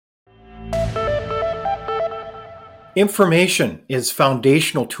Information is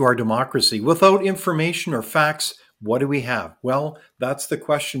foundational to our democracy. Without information or facts, what do we have? Well, that's the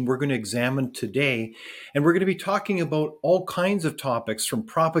question we're going to examine today. And we're going to be talking about all kinds of topics from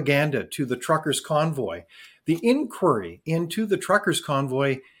propaganda to the truckers' convoy, the inquiry into the truckers'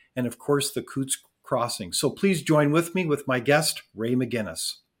 convoy, and of course, the Coots Crossing. So please join with me with my guest, Ray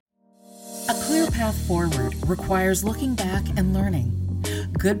McGinnis. A clear path forward requires looking back and learning.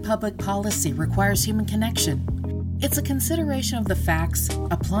 Good public policy requires human connection. It's a consideration of the facts,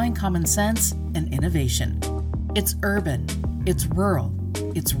 applying common sense and innovation. It's urban, it's rural,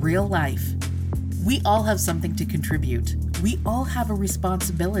 it's real life. We all have something to contribute. We all have a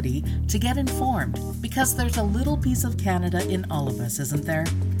responsibility to get informed because there's a little piece of Canada in all of us, isn't there?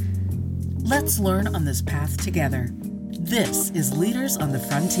 Let's learn on this path together. This is Leaders on the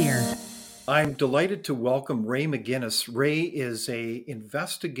Frontier. I'm delighted to welcome Ray McGinnis. Ray is an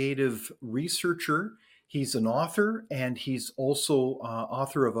investigative researcher. He's an author, and he's also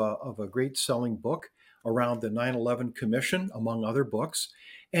author of a great-selling book around the 9/11 Commission, among other books.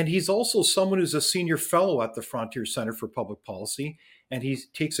 And he's also someone who's a senior fellow at the Frontier Center for Public Policy, and he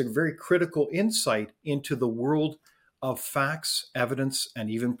takes a very critical insight into the world of facts, evidence, and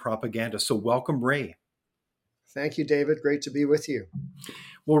even propaganda. So welcome, Ray. Thank you, David. Great to be with you.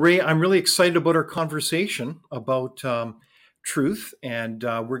 Well, Ray, I'm really excited about our conversation about truth, and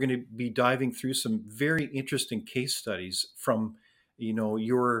we're going to be diving through some very interesting case studies from,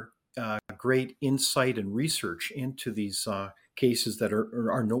 your great insight and research into these cases that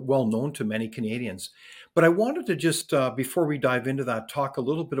are well known to many Canadians. But I wanted to just, before we dive into that, talk a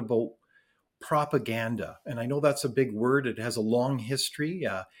little bit about propaganda. And I know that's a big word. It has a long history.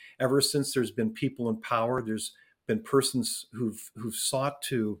 Ever since there's been people in power, there's been persons who've sought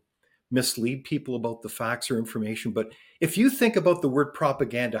to mislead people about the facts or information. But if you think about the word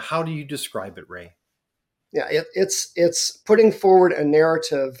propaganda, how do you describe it, Ray? Yeah, it's putting forward a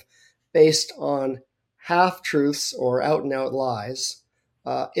narrative based on half-truths or out-and-out lies.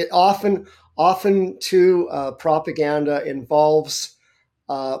 It often propaganda involves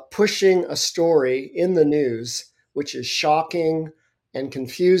pushing a story in the news, which is shocking and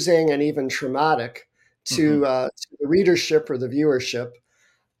confusing and even traumatic to the readership or the viewership.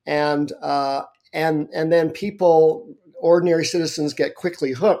 And then people, ordinary citizens, get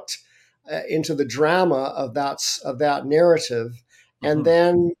quickly hooked into the drama of that narrative, and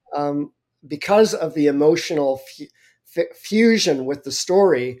then because of the emotional fusion with the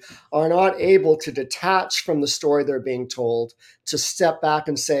story, are not able to detach from the story they're being told, to step back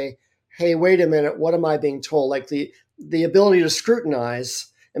and say, "Hey, wait a minute, what am I being told?" Like the ability to scrutinize.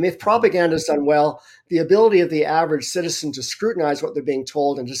 I mean, if propaganda is done well, the ability of the average citizen to scrutinize what they're being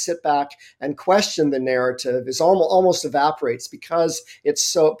told and to sit back and question the narrative is almost evaporates, because it's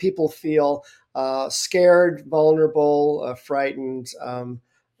so people feel scared, vulnerable, frightened,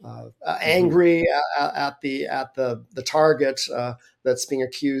 angry at the target that's being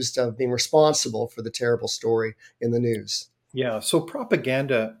accused of being responsible for the terrible story in the news. Yeah, so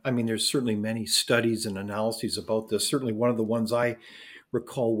propaganda, I mean, there's certainly many studies and analyses about this. Certainly one of the ones I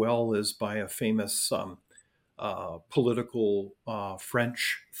recall well is by a famous political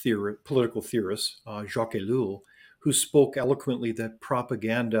political theorist, Jacques Ellul, who spoke eloquently that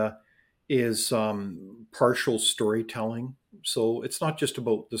propaganda is partial storytelling. So it's not just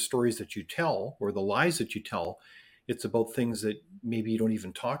about the stories that you tell or the lies that you tell. It's about things that maybe you don't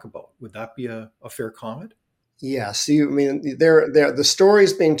even talk about. Would that be a fair comment? Yes, the story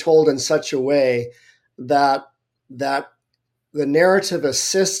is being told in such a way that the narrative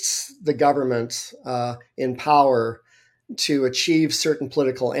assists the government in power to achieve certain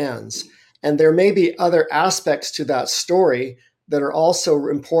political ends. And there may be other aspects to that story that are also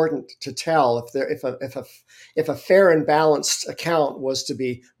important to tell if a fair and balanced account was to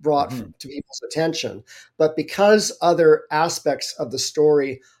be brought to people's attention. But because other aspects of the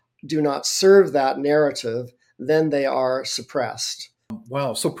story do not serve that narrative, then they are suppressed.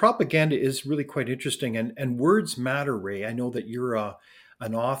 Wow. So propaganda is really quite interesting, and words matter, Ray. I know that you're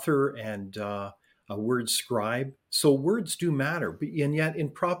an author and a word scribe. So words do matter. And yet in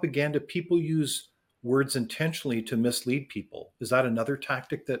propaganda, people use words intentionally to mislead people. Is that another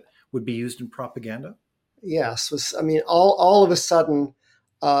tactic that would be used in propaganda? Yes. I mean, all of a sudden,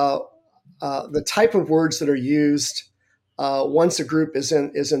 the type of words that are used once a group is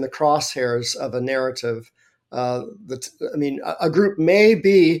in the crosshairs of a narrative. A group may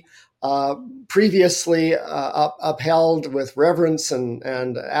be previously upheld with reverence and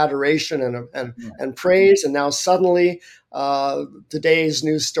adoration and praise, and now suddenly today's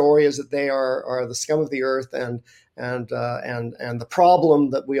news story is that they are the scum of the earth and and the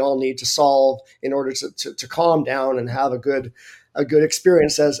problem that we all need to solve in order to calm down and have a good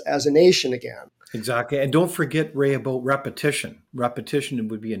experience as a nation again. Exactly. And don't forget, Ray, about repetition. Repetition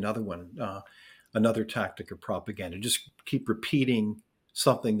would be another one, another tactic of propaganda. Just keep repeating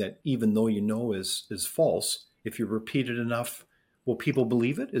something that, even though you know is false, if you repeat it enough, will people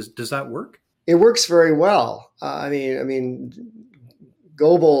believe it? Does that work? It works very well. I mean,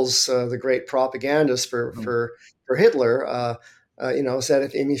 Goebbels, the great propagandist for Hitler,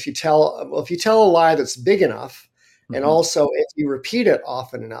 said if you tell a lie that's big enough, and also if you repeat it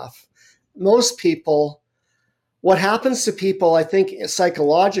often enough, most people, what happens to people, I think,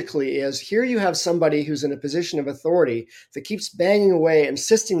 psychologically, is here you have somebody who's in a position of authority that keeps banging away,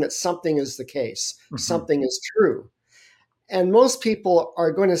 insisting that something is the case, something is true. And most people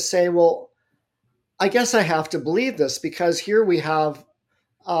are going to say, well, I guess I have to believe this because here we have,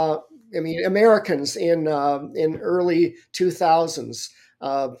 Americans in early 2000s,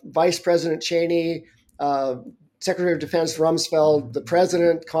 Vice President Cheney, Secretary of Defense Rumsfeld, the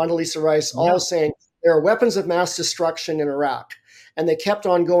President, Condoleezza Rice, all saying there are weapons of mass destruction in Iraq. And they kept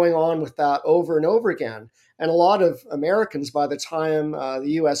on going on with that over and over again. And a lot of Americans, by the time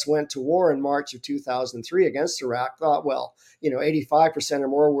the U.S. went to war in March of 2003 against Iraq, thought, well, 85% or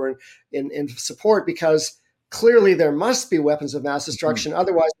more were in support because clearly there must be weapons of mass destruction.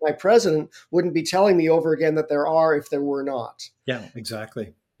 Otherwise, my president wouldn't be telling me over again that there are if there were not. Yeah,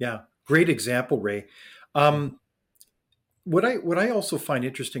 exactly. Yeah, great example, Ray. What I also find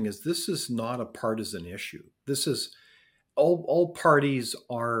interesting is this is not a partisan issue. This is all parties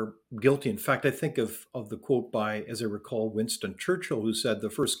are guilty. In fact, I think of the quote by, as I recall, Winston Churchill, who said, "The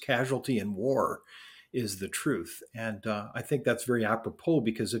first casualty in war is the truth." And I think that's very apropos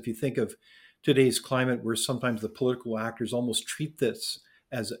because if you think of today's climate, where sometimes the political actors almost treat this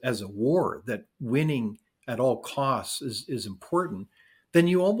as a war, that winning at all costs is important, then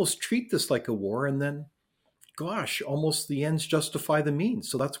you almost treat this like a war, and then, gosh, almost the ends justify the means.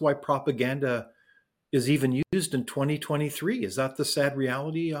 So that's why propaganda is even used in 2023. Is that the sad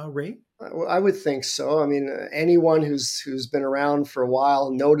reality, Ray? I would think so. I mean, anyone who's been around for a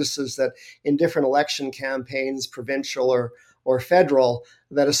while notices that in different election campaigns, provincial or federal,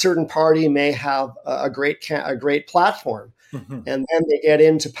 that a certain party may have a great platform, and then they get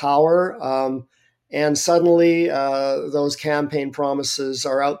into power, and suddenly those campaign promises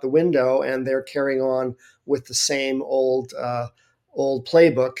are out the window, and they're carrying on with the same old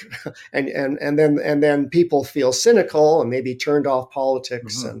playbook, and then people feel cynical and maybe turned off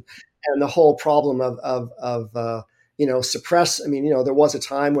politics, and the whole problem of suppress. I mean, there was a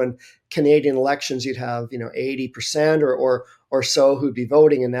time when Canadian elections you'd have 80% or so who'd be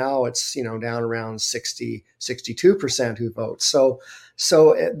voting, and now it's down around 62% who vote. So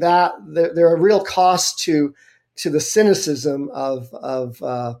that there are real costs to the cynicism of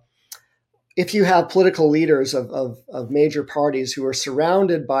if you have political leaders of major parties who are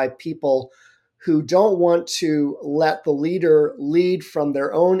surrounded by people who don't want to let the leader lead from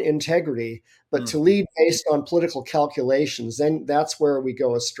their own integrity, but to lead based on political calculations, then that's where we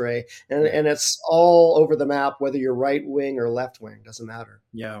go astray. And it's all over the map, whether you're right wing or left wing, doesn't matter.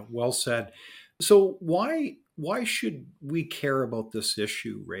 Yeah, well said. So why should we care about this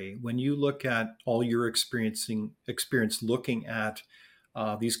issue, Ray? When you look at all your experience looking at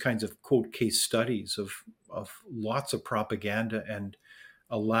these kinds of quote case studies of lots of propaganda and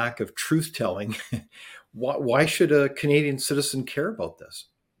a lack of truth telling, why should a Canadian citizen care about this?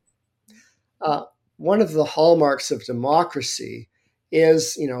 One of the hallmarks of democracy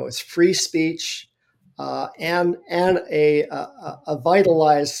is it's free speech and a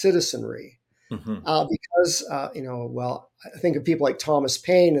vitalized citizenry. Because I think of people like Thomas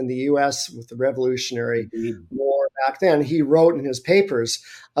Paine in the U.S. with the Revolutionary War back then. He wrote in his papers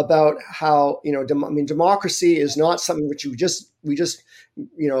about how democracy is not something which we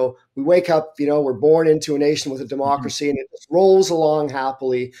wake up, we're born into a nation with a democracy, and it just rolls along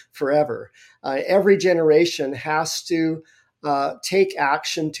happily forever. Every generation has to take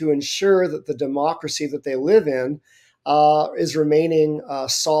action to ensure that the democracy that they live in is remaining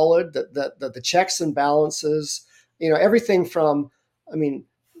solid, that the checks and balances, everything from,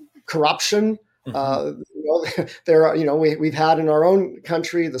 corruption. There are, we've had in our own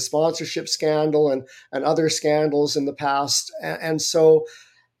country the sponsorship scandal and other scandals in the past, and so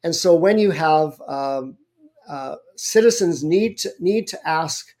when you have citizens need to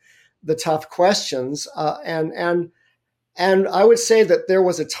ask the tough questions, and I would say that there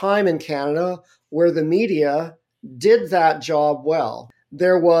was a time in Canada where the media did that job well.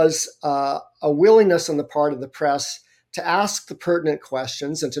 There was a willingness on the part of the press to ask the pertinent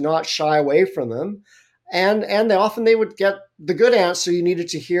questions and to not shy away from them. and they would get the good answer you needed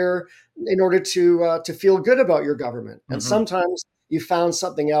to hear in order to feel good about your government. And sometimes you found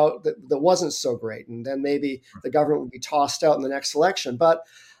something out that wasn't so great, and then maybe the government would be tossed out in the next election. But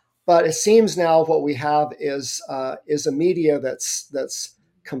it seems now what we have is a media that's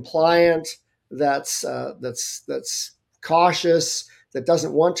compliant, that's cautious, that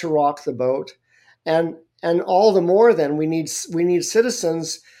doesn't want to rock the boat, and all the more then we need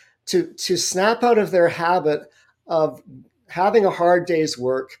citizens to snap out of their habit of having a hard day's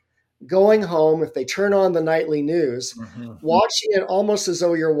work, going home, if they turn on the nightly news, watching it almost as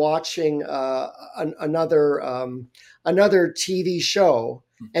though you're watching another TV show,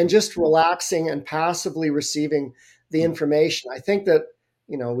 and just relaxing and passively receiving the information. I think that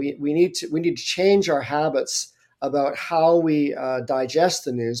we need to change our habits about how we digest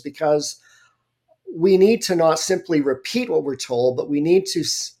the news, because we need to not simply repeat what we're told, but we need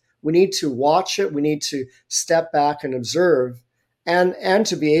to watch it. We need to step back and observe, and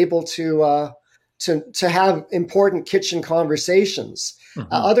to be able to have important kitchen conversations.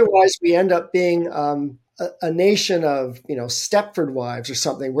 Otherwise, we end up being a nation of Stepford wives or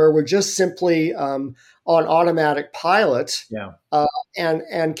something, where we're just simply on automatic pilot,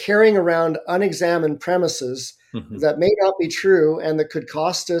 and carrying around unexamined premises that may not be true and that could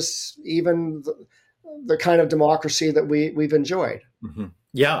cost us even the kind of democracy that we've enjoyed.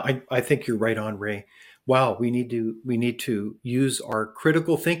 Yeah, I think you're right on, Ray. Wow, we need to use our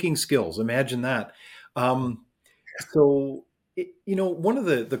critical thinking skills. Imagine that. One of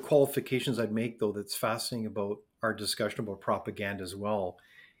the qualifications I'd make, though, that's fascinating about our discussion about propaganda as well,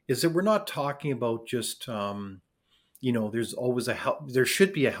 is that we're not talking about just, there's always there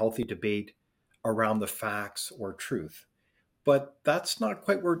should be a healthy debate around the facts or truth. But that's not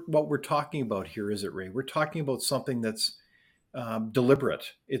quite what we're talking about here, is it, Ray? We're talking about something that's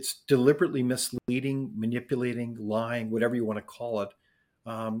deliberate. It's deliberately misleading, manipulating, lying, whatever you want to call it,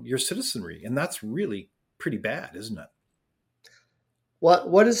 your citizenry. And that's really pretty bad, isn't it?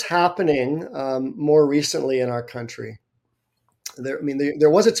 What is happening more recently in our country? There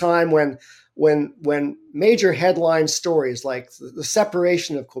was a time when major headline stories like the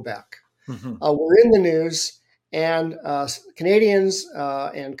separation of Quebec were in the news, and Canadians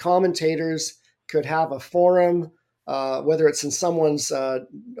and commentators could have a forum, whether it's in someone's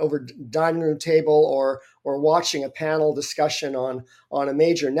over dining room table or watching a panel discussion on a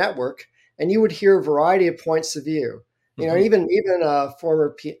major network, and you would hear a variety of points of view. Even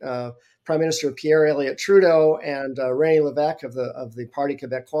former Prime Minister Pierre Elliott Trudeau and René Lévesque of the Parti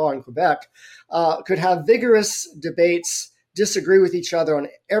Québécois in Quebec could have vigorous debates, disagree with each other on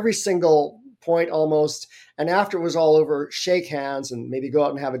every single point almost, and after it was all over, shake hands and maybe go out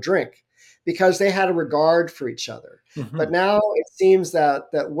and have a drink, because they had a regard for each other. But now it seems that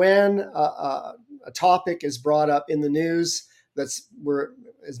when a topic is brought up in the news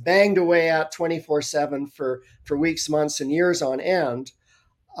is banged away at 24/7 for weeks, months, and years on end,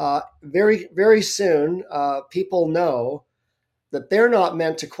 very, very soon people know that they're not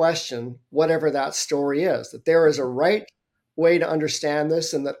meant to question whatever that story is, that there is a right way to understand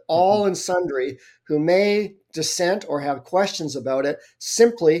this, and that all and sundry who may dissent or have questions about it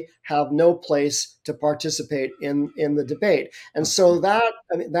simply have no place to participate in the debate. And so that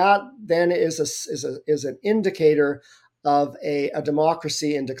then is an indicator of a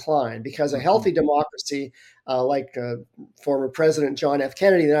democracy in decline, because a healthy democracy, like former President John F.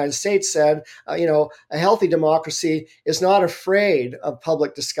 Kennedy of the United States said, a healthy democracy is not afraid of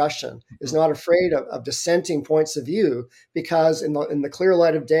public discussion, is not afraid of dissenting points of view, because in the clear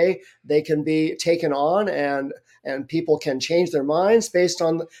light of day, they can be taken on, and people can change their minds based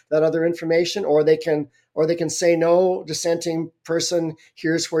on that other information, or they can say, no, dissenting person,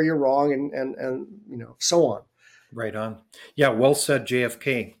 here's where you're wrong, and so on. Right on. Yeah, well said,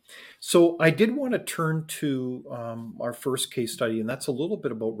 JFK. So I did want to turn to our first case study, and that's a little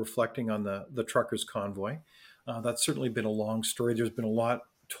bit about reflecting on the truckers' convoy. That's certainly been a long story. There's been a lot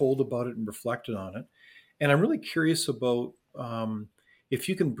told about it and reflected on it. And I'm really curious about if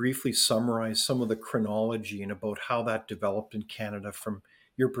you can briefly summarize some of the chronology and about how that developed in Canada from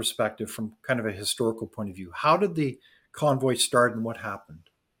your perspective, from kind of a historical point of view. How did the convoy start and what happened?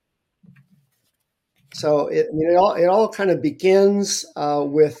 So it all kind of begins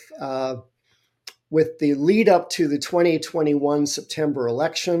with the lead up to the 2021 September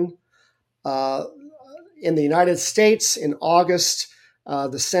election. In the United States, in August,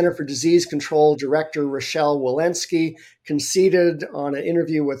 the Center for Disease Control Director Rochelle Walensky conceded on an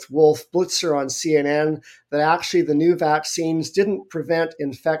interview with Wolf Blitzer on CNN that actually the new vaccines didn't prevent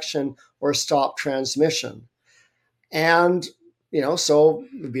infection or stop transmission. And so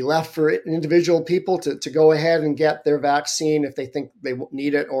it would be left for individual people to go ahead and get their vaccine if they think they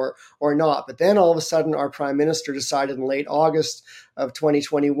need it or not. But then all of a sudden, our prime minister decided in late August of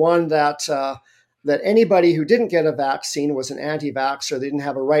 2021 that anybody who didn't get a vaccine was an anti-vaxxer. They didn't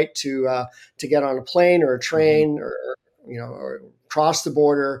have a right to get on a plane or a train or cross the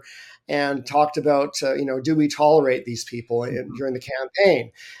border. And talked about, do we tolerate these people during the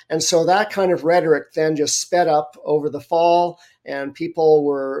campaign? And so that kind of rhetoric then just sped up over the fall, and people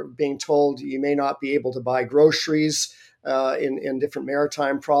were being told you may not be able to buy groceries in different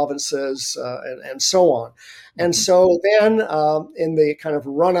maritime provinces and so on. And so then in the kind of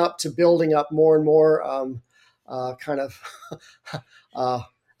run up to building up more and more kind of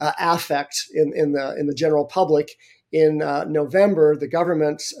affect in the general public, in November, the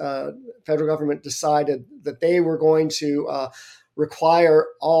federal government decided that they were going to require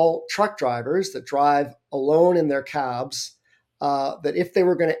all truck drivers that drive alone in their cabs, that if they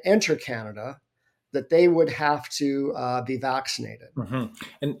were going to enter Canada, that they would have to be vaccinated.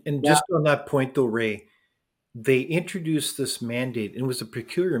 And just on that point, though, Ray, they introduced this mandate, and it was a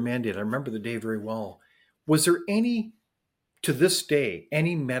peculiar mandate. I remember the day very well. Was there to this day,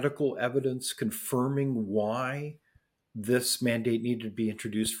 any medical evidence confirming why this mandate needed to be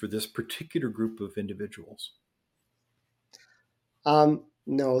introduced for this particular group of individuals?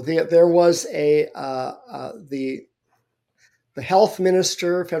 No, there was the health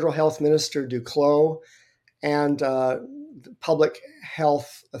minister, federal health minister Duclos, and the public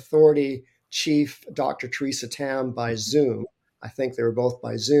health authority chief Dr. Theresa Tam by Zoom. I think they were both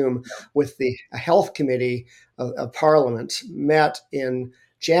by Zoom with the health committee of Parliament, met in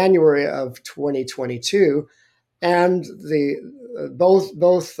January of 2022. And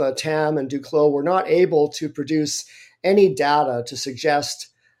both Tam and Duclos were not able to produce any data to suggest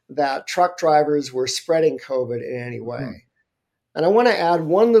that truck drivers were spreading COVID in any way. And I want to add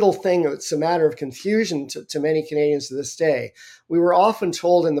one little thing that's a matter of confusion to many Canadians to this day. We were often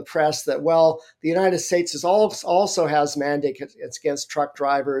told in the press that, well, the United States also has mandates against truck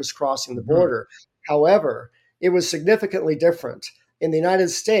drivers crossing the border. However, it was significantly different. In the United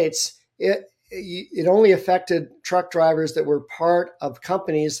States, it only affected truck drivers that were part of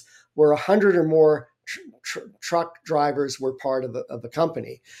companies where 100 or more truck drivers were part of the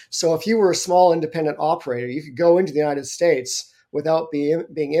company. So if you were a small independent operator, you could go into the United States without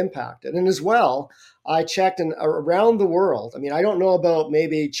being impacted. And as well, I checked around the world. I mean, I don't know about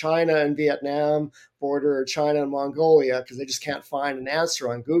maybe China and Vietnam border or China and Mongolia, because they just can't find an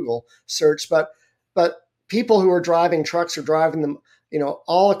answer on Google search. But people who are driving trucks are driving them,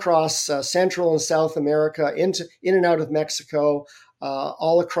 all across Central and South America, in and out of Mexico,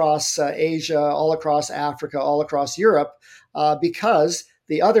 all across Asia, all across Africa, all across Europe, because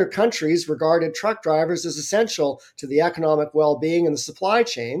the other countries regarded truck drivers as essential to the economic well-being and the supply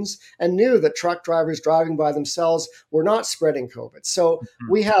chains, and knew that truck drivers driving by themselves were not spreading COVID. So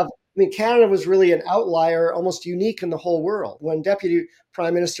Canada was really an outlier, almost unique in the whole world. When Deputy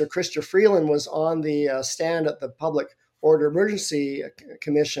Prime Minister Chrystia Freeland was on the stand at the Public Order Emergency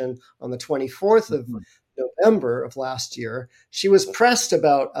Commission on the 24th of November of last year, she was pressed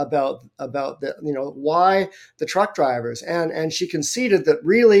about the, why the truck drivers, and she conceded that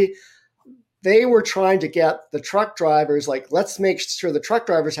really they were trying to get the truck drivers, let's make sure the truck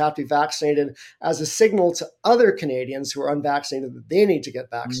drivers have to be vaccinated as a signal to other Canadians who are unvaccinated that they need to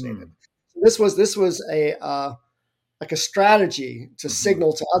get vaccinated. This was a strategy to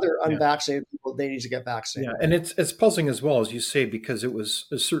signal to other unvaccinated people they need to get vaccinated. Yeah, and it's puzzling as well, as you say, because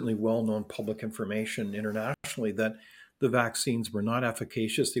it's certainly well-known public information internationally that the vaccines were not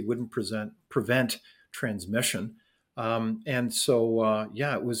efficacious. They wouldn't prevent transmission. And so,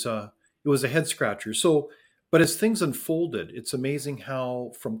 it was a head scratcher. So, but as things unfolded, it's amazing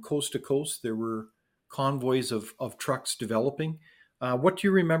how from coast to coast there were convoys of trucks developing. What do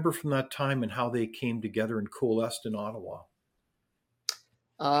you remember from that time and how they came together and coalesced in Ottawa?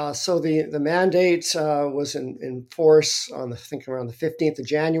 So the mandate was in force on around the 15th of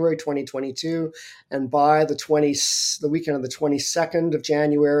January 2022, and by the weekend of the 22nd of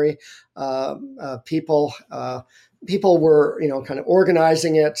January, people were kind of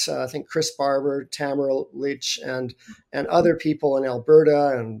organizing it. I think Chris Barber, Tamara Leach, and other people in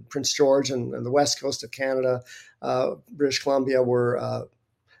Alberta and Prince George and the west coast of Canada, British Columbia, were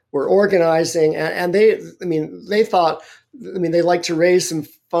organizing, and they thought, they like to raise some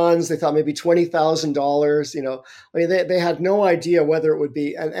funds. They thought maybe $20,000. They had no idea whether it would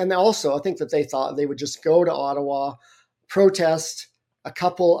be, and also I think that they thought they would just go to Ottawa, protest a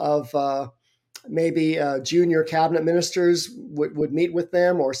couple of maybe junior cabinet ministers would meet with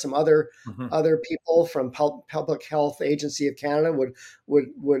them, or some other people from Public Health Agency of Canada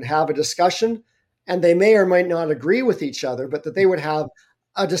would have a discussion, and they may or might not agree with each other, but that they would have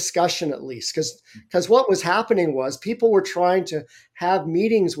a discussion at least, because what was happening was people were trying to have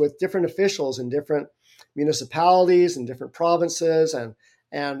meetings with different officials in different municipalities and different provinces,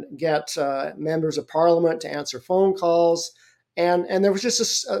 and get members of parliament to answer phone calls, and there was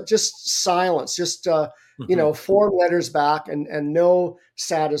just silence, form letters back, and no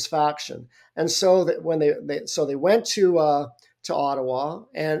satisfaction. And so that when they went to Ottawa,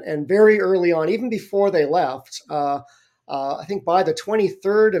 and very early on, even before they left, I think by the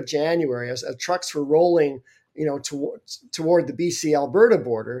 23rd of January, as trucks were rolling, toward the BC Alberta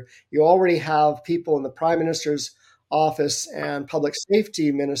border, you already have people in the Prime Minister's office and Public Safety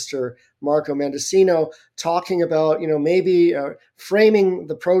Minister Marco Mendicino talking about, maybe framing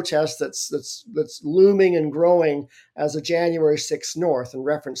the protest that's looming and growing as a January 6th North, in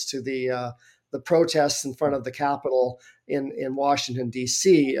reference to the protests in front of the Capitol in Washington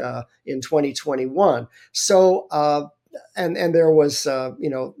D.C. In 2021. So. And there was,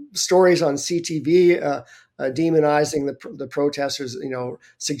 stories on CTV demonizing the protesters,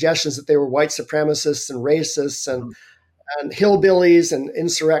 suggestions that they were white supremacists and racists and hillbillies and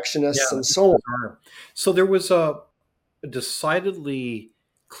insurrectionists, and so on. So there was a decidedly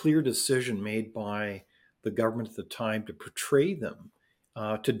clear decision made by the government at the time to portray them,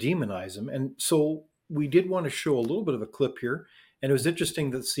 to demonize them. And so we did want to show a little bit of a clip here. And it was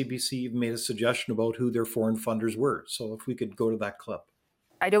interesting that CBC made a suggestion about who their foreign funders were. So if we could go to that clip.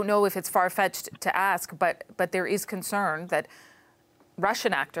 I don't know if it's far-fetched to ask, but there is concern that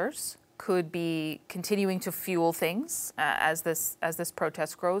Russian actors could be continuing to fuel things as this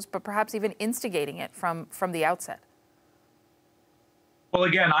protest grows, but perhaps even instigating it from the outset. Well,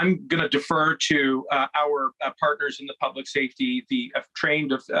 again, I'm going to defer to our partners in the public safety, the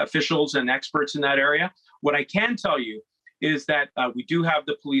trained officials and experts in that area. What I can tell you is that we do have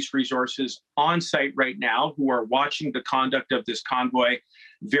the police resources on site right now who are watching the conduct of this convoy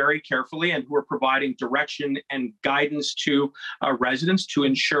very carefully, and who are providing direction and guidance to residents to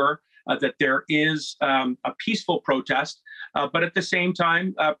ensure that there is a peaceful protest, but at the same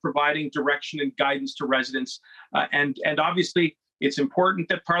time providing direction and guidance to residents. And obviously, it's important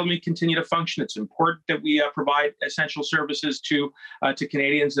that Parliament continue to function. It's important that we provide essential services to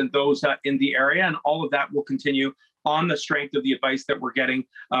Canadians and those in the area, and all of that will continue on the strength of the advice that we're getting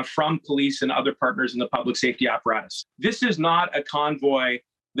from police and other partners in the public safety apparatus. This is not a convoy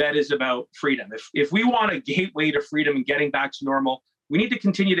that is about freedom. If we want a gateway to freedom and getting back to normal, we need to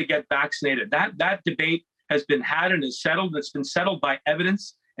continue to get vaccinated. That debate has been had and is settled. It's been settled by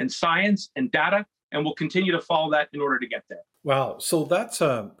evidence and science and data, and we'll continue to follow that in order to get there. Wow. So that's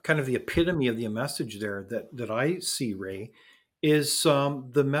kind of the epitome of the message there that I see, Ray, is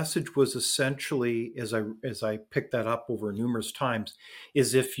the message was essentially, as I picked that up over numerous times,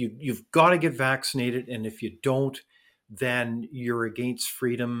 is if you've got to get vaccinated, and if you don't, then you're against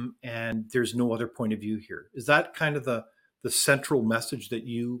freedom, and there's no other point of view here. Is that kind of the central message that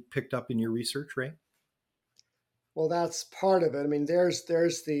you picked up in your research, Ray? Well, that's part of it. I mean, there's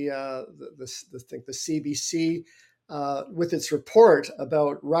the CBC with its report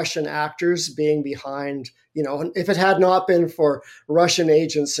about Russian actors being behind. If it had not been for Russian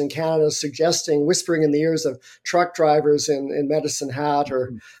agents in Canada whispering in the ears of truck drivers in Medicine Hat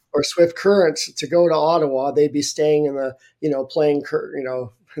or Swift Current to go to Ottawa, they'd be staying in the playing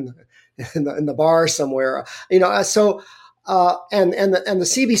in the bar somewhere. So. And the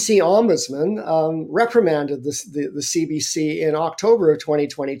CBC ombudsman reprimanded the CBC in October of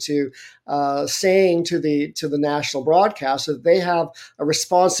 2022, saying to the national broadcaster that they have a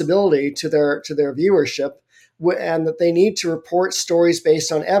responsibility to their viewership, and that they need to report stories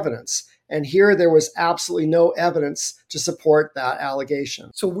based on evidence. And here there was absolutely no evidence to support that allegation.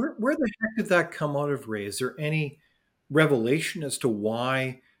 So where the heck did that come out of, Ray? Is there any revelation as to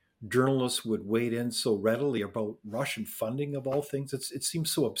why journalists would wade in so readily about Russian funding of all things? It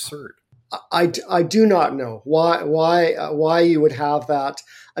seems so absurd. I do not know why you would have that.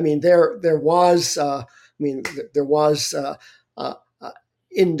 I mean, there was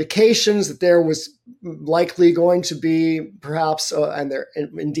indications that there was likely going to be perhaps, and there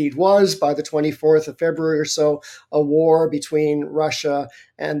indeed was, by the 24th of February or so, a war between Russia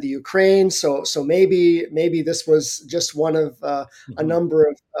and the Ukraine. So maybe this was just one of a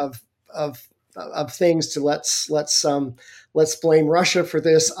number of things to let's blame Russia for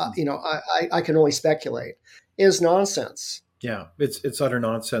this. I can only speculate. Is nonsense. Yeah, it's utter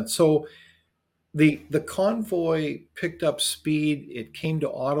nonsense. So the convoy picked up speed. It came to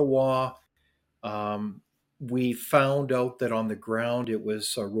Ottawa. We found out that on the ground it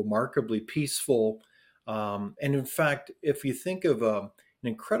was remarkably peaceful. And in fact, if you think of an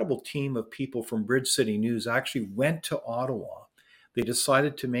incredible team of people from Bridge City News actually went to Ottawa. They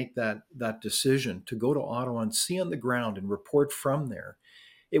decided to make that decision to go to Ottawa and see on the ground and report from there.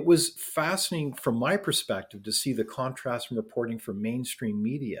 It was fascinating from my perspective to see the contrast in reporting from mainstream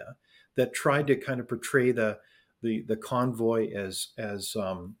media that tried to kind of portray the convoy as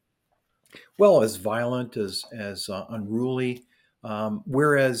well, as violent, as unruly,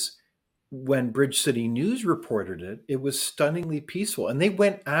 whereas when Bridge City News reported it, it was stunningly peaceful, and they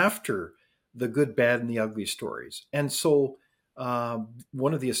went after the good, bad, and the ugly stories. And so,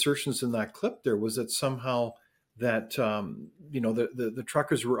 one of the assertions in that clip there was that somehow that the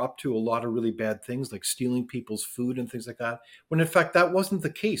truckers were up to a lot of really bad things, like stealing people's food and things like that. When in fact that wasn't the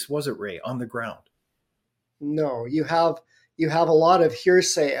case, was it, Ray? On the ground? No, you have a lot of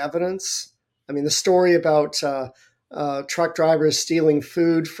hearsay evidence. I mean, the story about truck drivers stealing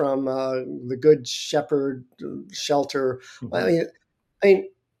food from the Good Shepherd shelter. Mm-hmm. I mean,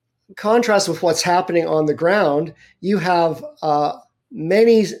 contrast with what's happening on the ground, you have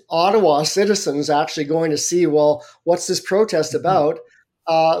many Ottawa citizens actually going to see, well, what's this protest about?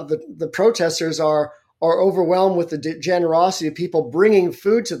 The protesters are overwhelmed with the generosity of people bringing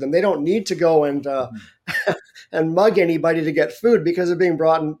food to them. They don't need to go and and mug anybody to get food because they're being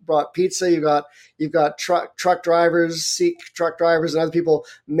brought pizza. You've got truck drivers, Sikh truck drivers, and other people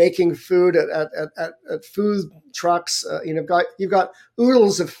making food at food trucks. You've got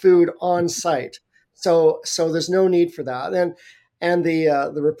oodles of food on site. So there's no need for that. And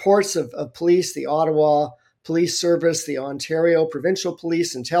the reports of police, the Ottawa Police Service, the Ontario Provincial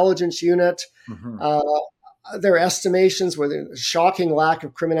Police Intelligence Unit, their estimations were the shocking lack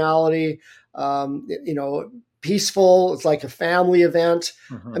of criminality. Peaceful. It's like a family event.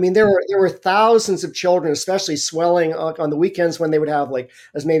 I mean, there were thousands of children, especially swelling on the weekends when they would have like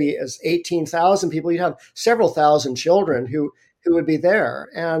as many as 18,000 people. You'd have several thousand children who would be there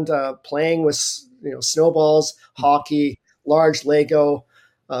and playing with snowballs, hockey, large Lego,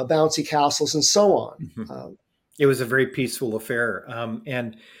 bouncy castles, and so on. It was a very peaceful affair,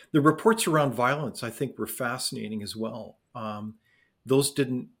 and the reports around violence, I think, were fascinating as well. Those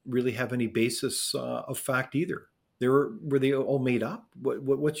didn't really have any basis of fact either. Were they all made up?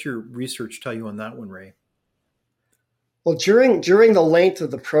 What's your research tell you on that one, Ray? Well, during the length of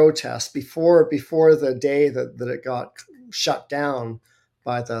the protest, before the day that it got shut down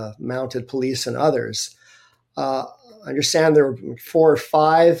by the mounted police and others, I understand there were 4 or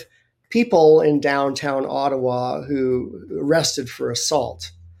 5 people in downtown Ottawa who arrested for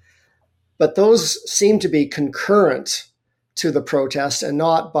assault. But those seem to be concurrent to the protest and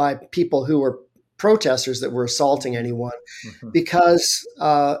not by people who were protesters that were assaulting anyone. Because,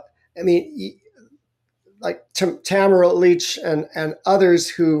 like Tamara Leach and others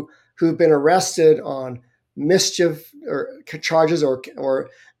who've been arrested on mischief or charges or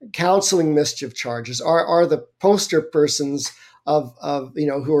counseling mischief charges are the poster persons of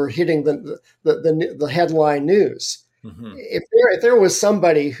who are hitting the headline news. If there was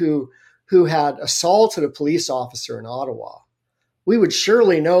somebody who had assaulted a police officer in Ottawa, we would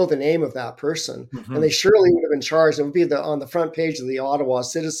surely know the name of that person, and they surely would have been charged. It would be on the front page of the Ottawa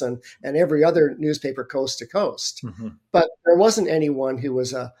Citizen and every other newspaper coast to coast. But there wasn't anyone who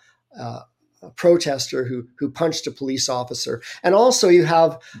was a protester who punched a police officer. And also you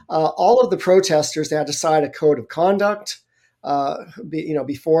have all of the protesters, they had to sign a code of conduct.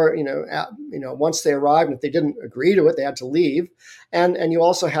 Before once they arrived, and if they didn't agree to it, they had to leave. And you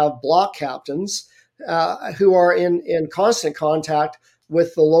also have block captains who are in constant contact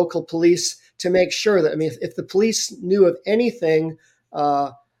with the local police to make sure that, if the police knew of anything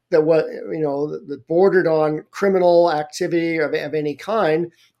that that bordered on criminal activity of any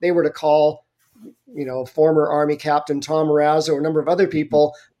kind, they were to call, former Army Captain Tom Marazzo or a number of other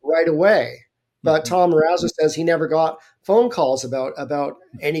people right away. But Tom Marazzo says he never got phone calls about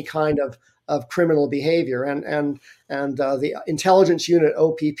any kind of criminal behavior. And the intelligence unit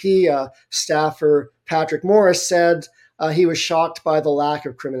OPP staffer Patrick Morris said he was shocked by the lack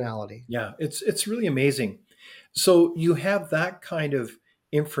of criminality. Yeah, it's really amazing. So you have that kind of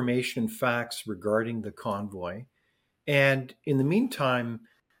information and facts regarding the convoy, and in the meantime,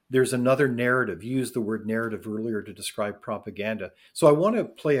 there's another narrative. You used the word narrative earlier to describe propaganda. So I want to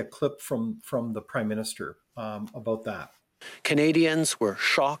play a clip from the Prime Minister about that. Canadians were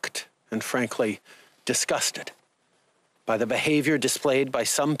shocked and frankly disgusted by the behavior displayed by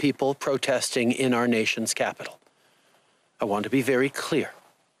some people protesting in our nation's capital. I want to be very clear.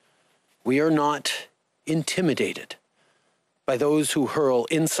 We are not intimidated by those who hurl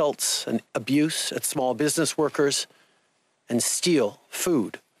insults and abuse at small business workers and steal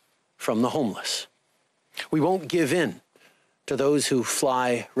food from the homeless. We won't give in to those who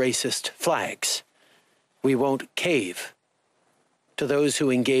fly racist flags. We won't cave to those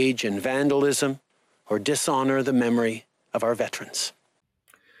who engage in vandalism or dishonor the memory of our veterans.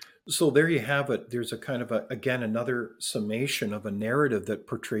 So there you have it. There's a kind of again, another summation of a narrative that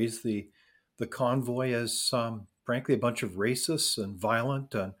portrays the convoy as, frankly, a bunch of racists and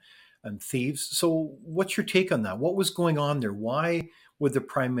violent and thieves. So what's your take on that? What was going on there? Why would the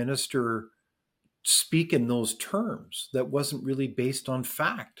Prime Minister speak in those terms that wasn't really based on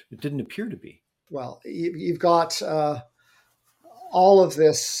fact? It didn't appear to be. Well, you've got all of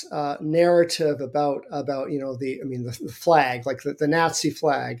this narrative about the flag, like the Nazi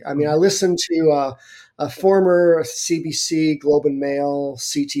flag. I mean, I listened to a former CBC, Globe and Mail,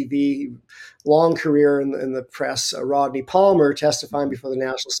 CTV, long career in the press, Rodney Palmer, testifying before the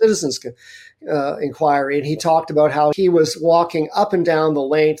National Citizens Inquiry, and he talked about how he was walking up and down the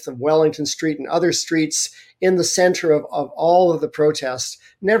length of Wellington Street and other streets in the center of all of the protests,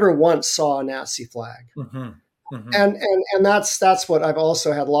 never once saw a Nazi flag. Mm-hmm. Mm-hmm. And that's what I've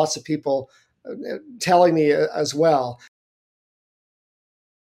also had lots of people telling me as well.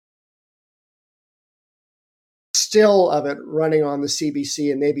 Still of it running on the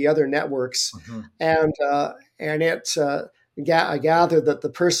CBC and maybe other networks, mm-hmm. I gather that the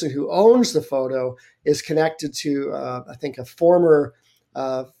person who owns the photo is connected to I think a former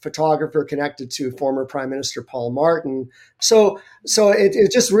photographer connected to former Prime Minister Paul Martin. So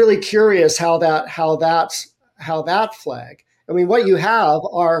it's just really curious how that flag. I mean, what you have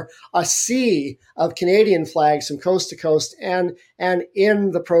are a sea of Canadian flags from coast to coast, and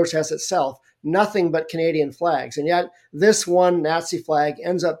in the protest itself, nothing but Canadian flags. And yet, this one Nazi flag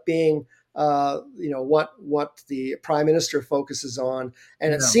ends up being, what the Prime Minister focuses on.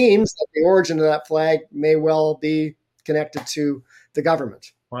 And it seems that the origin of that flag may well be connected to the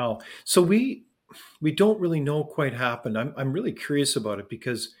government. Wow. So we don't really know quite happened. I'm really curious about it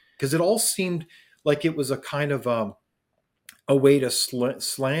because it all seemed like it was a kind of a way to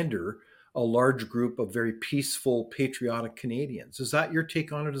slander a large group of very peaceful, patriotic Canadians. Is that your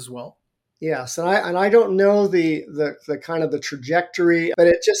take on it as well? Yes, and I don't know the kind of the trajectory, but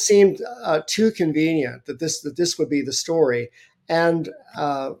it just seemed too convenient that this would be the story. And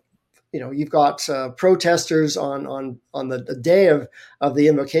you've got protesters on the day of the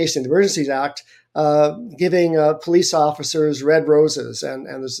invocation of the Emergencies Act, giving police officers red roses, and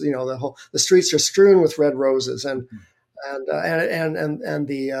there's the streets are strewn with red roses, and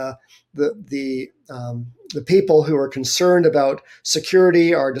the people who are concerned about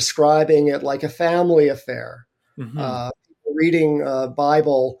security are describing it like a family affair, mm-hmm. Reading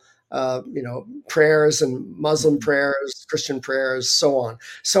Bible, prayers and Muslim mm-hmm. prayers, Christian prayers, so on.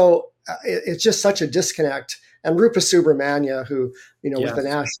 So it's just such a disconnect. And Rupa Subramanya, who with the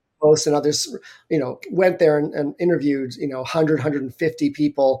National Post and others, went there and interviewed 150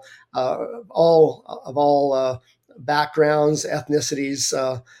 people, all backgrounds,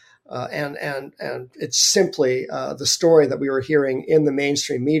 ethnicities. And it's simply the story that we were hearing in the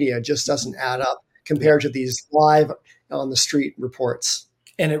mainstream media just doesn't add up compared to these live on the street reports.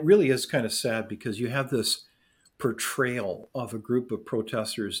 And it really is kind of sad because you have this portrayal of a group of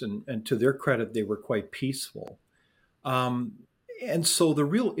protesters, and to their credit, they were quite peaceful. And so the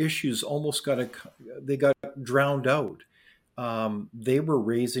real issues almost got drowned out. They were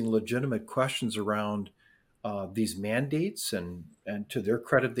raising legitimate questions around these mandates, and to their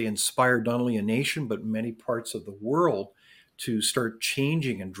credit, they inspired not only a nation, but many parts of the world to start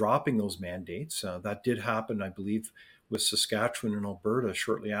changing and dropping those mandates. That did happen, I believe, with Saskatchewan and Alberta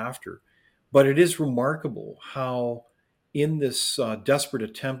shortly after. But it is remarkable how in this desperate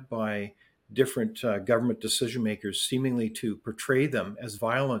attempt by different government decision makers seemingly to portray them as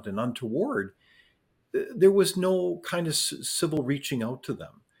violent and untoward, there was no kind of civil reaching out to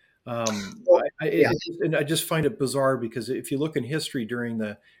them. And I just find it bizarre because if you look in history during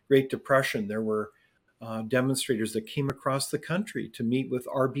the Great Depression, there were demonstrators that came across the country to meet with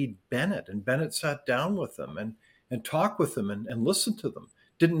R.B. Bennett, and Bennett sat down with them and talked with them and listened to them.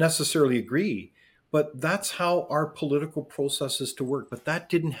 Didn't necessarily agree, but that's how our political process is to work. But that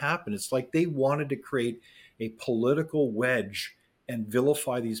didn't happen. It's like they wanted to create a political wedge and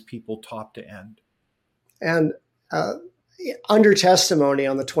vilify these people top to end. And under testimony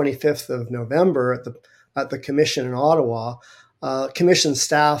on the 25th of November at the commission in Ottawa, commission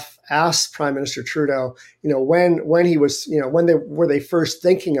staff asked Prime Minister Trudeau, when he was, were they first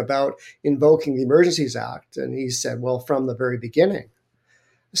thinking about invoking the Emergencies Act? And he said, well, from the very beginning.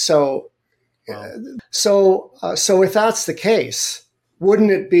 So So if that's the case,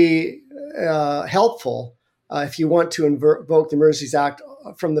 wouldn't it be helpful if you want to invoke the Emergencies Act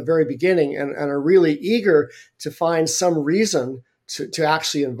from the very beginning and are really eager to find some reason to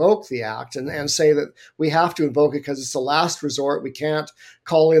actually invoke the act and say that we have to invoke it because it's the last resort. We can't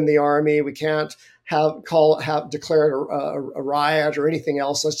call in the army. We can't have declared a riot or anything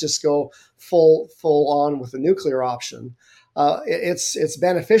else. Let's just go full on with the nuclear option. It's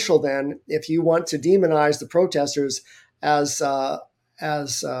beneficial then if you want to demonize the protesters as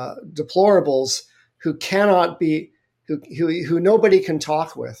deplorables who cannot be who nobody can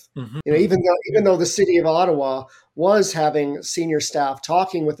talk with. Mm-hmm. Even though the city of Ottawa was having senior staff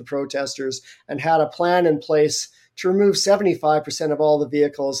talking with the protesters and had a plan in place to remove 75% of all the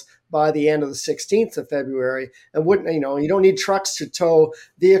vehicles by the end of the 16th of February, and you don't need trucks to tow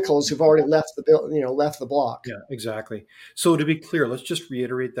vehicles who've already left the block. Yeah, exactly. So to be clear, let's just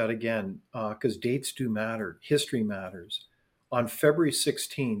reiterate that again, because dates do matter. History matters. On February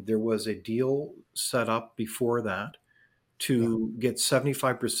 16, there was a deal set up before that to get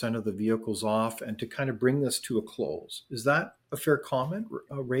 75% of the vehicles off and to kind of bring this to a close. Is that a fair comment,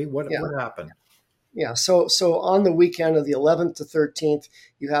 Ray? What happened? Yeah. So on the weekend of the 11th to 13th,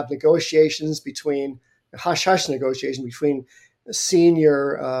 you have hush negotiations between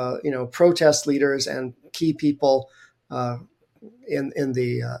senior, protest leaders and key people in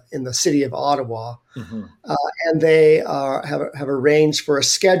the city of Ottawa, mm-hmm. And they have arranged for a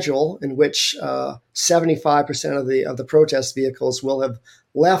schedule in which 75% of the protest vehicles will have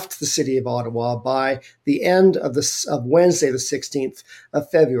left the city of Ottawa by the end of Wednesday, the 16th of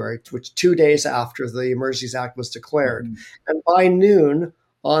February, which 2 days after the Emergencies Act was declared, mm-hmm. and by noon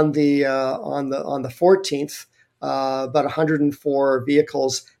on the 14th. About 104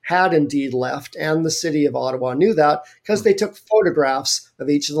 vehicles had indeed left, and the city of Ottawa knew that because they took photographs of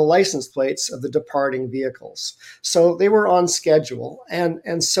each of the license plates of the departing vehicles. So they were on schedule, and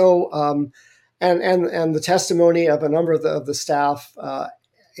the testimony of a number of the staff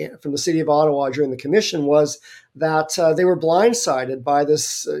from the city of Ottawa during the commission was that they were blindsided by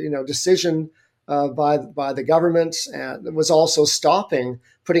this decision by the government, and it was also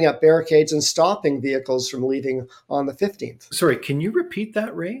putting up barricades and stopping vehicles from leaving on the 15th. Sorry, can you repeat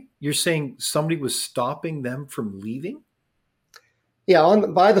that, Ray? You're saying somebody was stopping them from leaving? Yeah, on the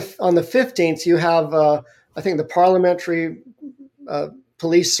 15th, you have I think the Parliamentary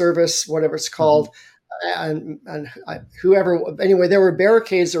Police Service, whatever it's called, mm-hmm. and whoever. Anyway, there were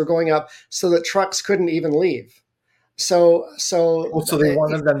barricades that were going up so that trucks couldn't even leave. So they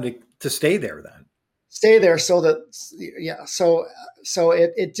wanted them to stay there then. Stay there so that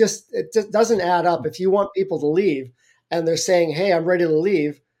it just doesn't add up. If you want people to leave and they're saying, "Hey, I'm ready to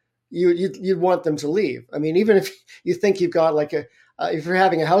leave," you'd want them to leave. I mean, even if you think you've got if you're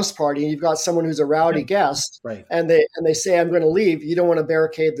having a house party and you've got someone who's a rowdy guest, right. and they say, "I'm going to leave," you don't want to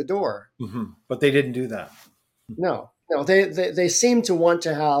barricade the door. Mm-hmm. But they didn't do that. No, they seem to want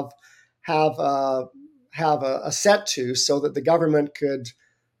to have a set to so that the government could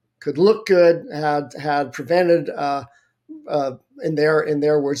look good, had prevented, in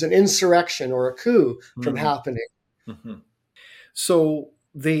their words, an insurrection or a coup from mm-hmm. happening. Mm-hmm. So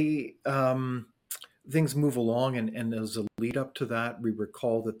things move along, and as a lead up to that, we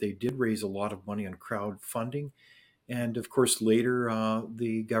recall that they did raise a lot of money on crowdfunding. And of course, later,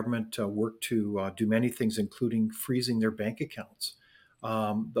 the government worked to do many things, including freezing their bank accounts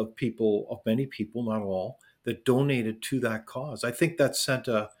of many people, not all, that donated to that cause. I think that sent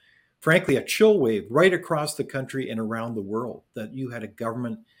frankly, a chill wave right across the country and around the world, that you had a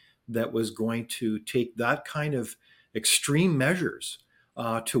government that was going to take that kind of extreme measures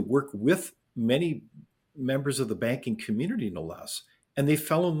to work with many members of the banking community, no less. And they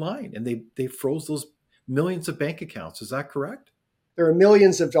fell in line, and they froze those millions of bank accounts. Is that correct? There are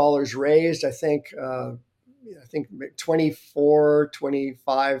millions of dollars raised. I think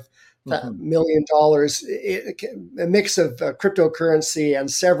 25 $1 million, a mix of cryptocurrency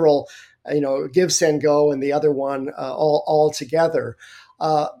and several, Give, Send, Go, and the other one all together.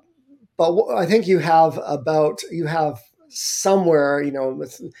 But I think you have somewhere,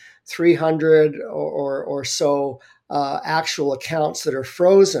 300 or so actual accounts that are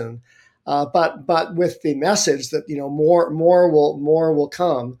frozen. But with the message that more will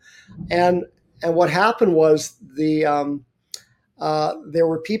come, and what happened was there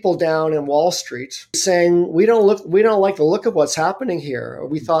were people down in Wall Street saying we don't like the look of what's happening here.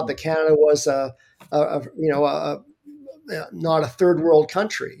 We thought that Canada was not a third world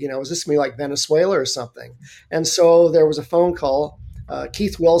country. Is this going to be like Venezuela or something? And so there was a phone call.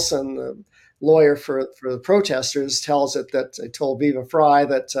 Keith Wilson, the lawyer for the protesters, told Viva Frei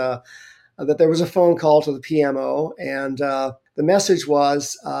that that there was a phone call to the PMO, and the message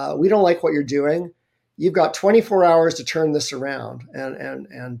was, "We don't like what you're doing. You've got 24 hours to turn this around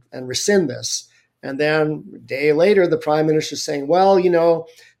and rescind this." And then a day later, the Prime Minister is saying, "Well,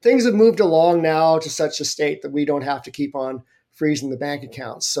 things have moved along now to such a state that we don't have to keep on freezing the bank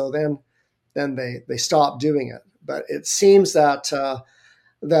accounts." So then they stopped doing it. But it seems that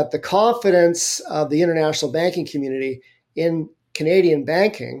the confidence of the international banking community in Canadian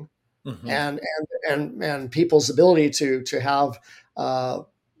banking and people's ability to have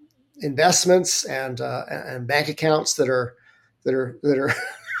investments and bank accounts that are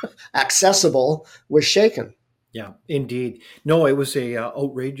accessible was shaken. Yeah, indeed. No, it was a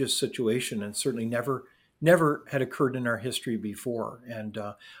outrageous situation, and certainly never had occurred in our history before. And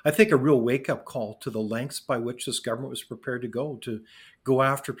I think a real wake-up call to the lengths by which this government was prepared to go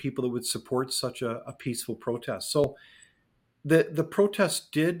after people that would support such a peaceful protest. So the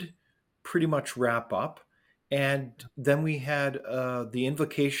protest did pretty much wrap up, and then we had the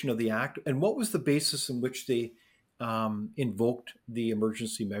invocation of the act. And what was the basis in which they invoked the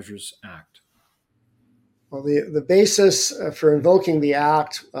Emergency Measures Act? Well, the basis for invoking the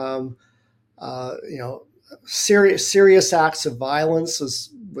act, serious acts of violence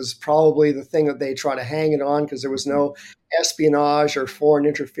was probably the thing that they try to hang it on, because there was no espionage or foreign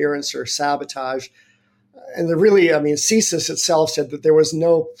interference or sabotage. And CSIS itself said that there was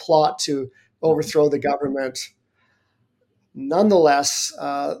no plot to overthrow the government. Nonetheless,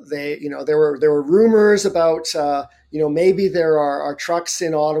 there were rumors about maybe there are trucks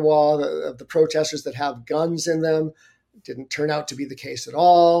in Ottawa, the protesters, that have guns in them. It didn't turn out to be the case at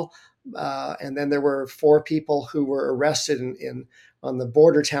all. And then there were 4 people who were arrested on the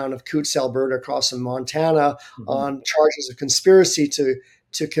border town of Coutts, Alberta, across in Montana, on charges of conspiracy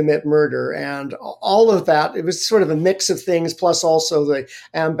to commit murder. And all of that, it was sort of a mix of things, plus also the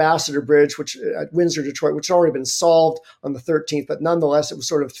Ambassador Bridge, which at Windsor, Detroit, which had already been solved on the 13th, but nonetheless, it was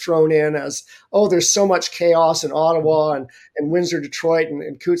sort of thrown in as, there's so much chaos in Ottawa and Windsor, Detroit,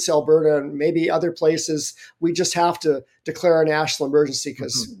 and Coutts, Alberta, and maybe other places. We just have to declare a national emergency,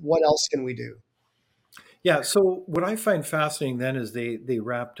 because what else can we do? Yeah. So what I find fascinating then is they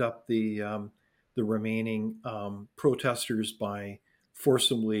wrapped up the remaining protesters by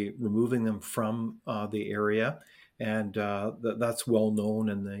forcibly removing them from the area, and that's well known.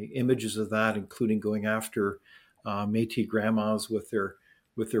 And the images of that, including going after Métis grandmas with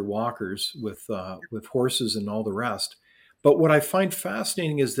their walkers, with horses and all the rest. But what I find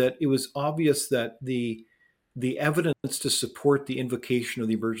fascinating is that it was obvious that the evidence to support the invocation of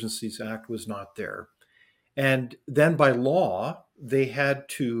the Emergencies Act was not there. And then by law, they had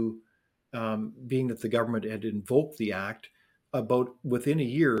to, being that the government had invoked the act, about within a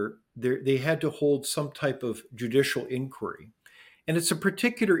year, they had to hold some type of judicial inquiry. And it's a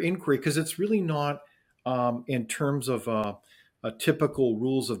particular inquiry because it's really not in terms of a typical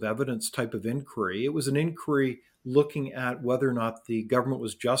rules of evidence type of inquiry. It was an inquiry looking at whether or not the government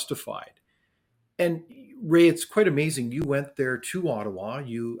was justified. And Ray, it's quite amazing. You went there to Ottawa.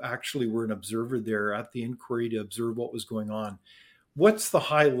 You actually were an observer there at the inquiry to observe what was going on. What's the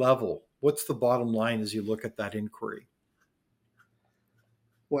high level? What's the bottom line as you look at that inquiry?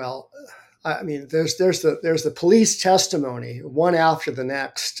 Well, there's the police testimony, one after the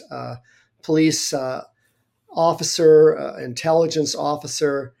next. Police officer, intelligence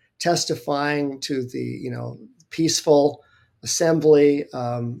officer, testifying to the peaceful assembly,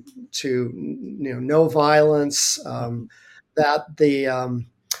 to no violence, that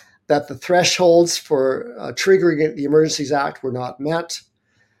the thresholds for triggering the Emergencies Act were not met.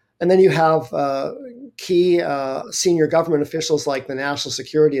 And then you have key senior government officials like the National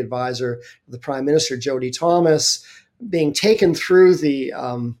Security Advisor, the Prime Minister, Jody Thomas, being taken through the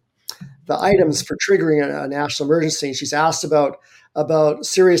items for triggering a national emergency. And she's asked about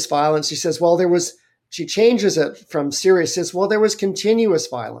serious violence. She says, she changes it from serious, says, there was continuous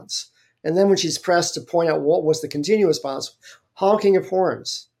violence. And then when she's pressed to point out what was the continuous violence, honking of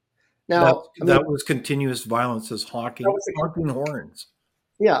horns. Now, that was continuous violence, as honking horns.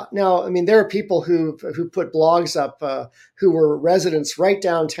 Yeah. Now, there are people who put blogs up who were residents right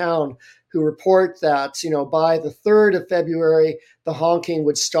downtown who report that, by the 3rd of February, the honking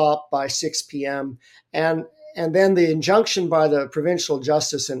would stop by 6 p.m. And then the injunction by the provincial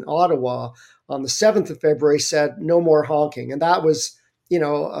justice in Ottawa on the 7th of February said no more honking. And that was,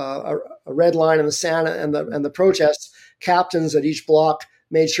 a red line in the sand, and the protest captains at each block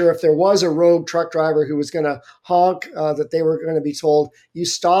made sure if there was a rogue truck driver who was going to honk, that they were going to be told, you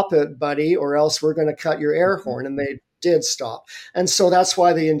stop it, buddy, or else we're going to cut your air horn. And they did stop. And so that's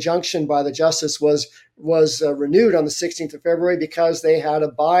why the injunction by the justice was renewed on the 16th of February because they had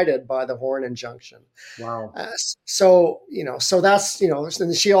abided by the Horn injunction. Wow. So that's,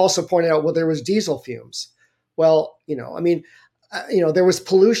 and she also pointed out, well, there was diesel fumes. Well, there was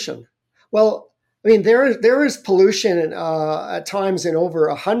pollution. Well, there is pollution at times in over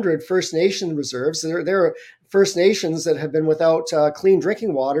 100 First Nation reserves. There are First Nations that have been without clean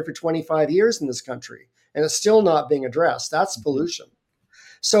drinking water for 25 years in this country, and it's still not being addressed. That's pollution.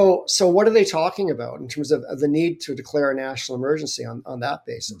 So what are they talking about in terms of the need to declare a national emergency on that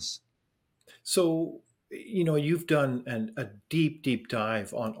basis? So, you've done a deep, deep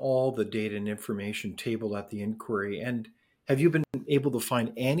dive on all the data and information tabled at the inquiry. And have you been able to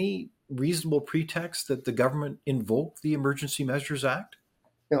find any reasonable pretext that the government invoked the Emergency Measures Act?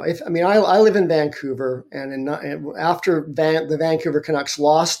 I live in Vancouver, and after the Vancouver Canucks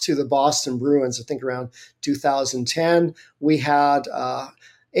lost to the Boston Bruins, I think around 2010, we had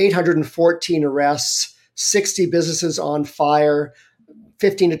 814 arrests, 60 businesses on fire,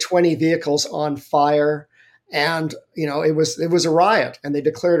 15 to 20 vehicles on fire, and it was a riot, and they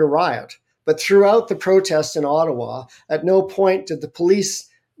declared a riot. But throughout the protest in Ottawa, at no point did the police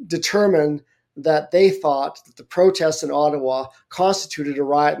determine that they thought that the protest in Ottawa constituted a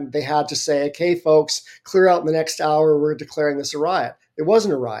riot, and they had to say, okay, folks, clear out in the next hour, we're declaring this a riot. It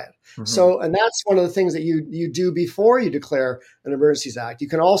wasn't a riot. Mm-hmm. So, and that's one of the things that you do before you declare an Emergencies Act. You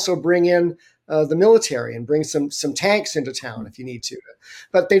can also bring in the military and bring some tanks into town if you need to.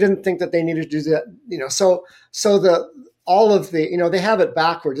 But they didn't think that they needed to do that. They have it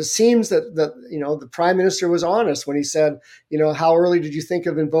backwards. It seems that the Prime Minister was honest when he said, how early did you think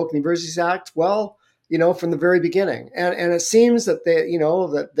of invoking the Emergencies Act? Well, from the very beginning. And it seems that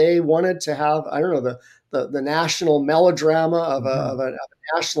they wanted to have, the national melodrama of a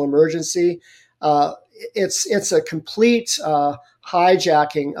national emergency. It's a complete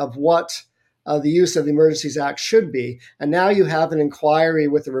hijacking of what the use of the Emergencies Act should be. And now you have an inquiry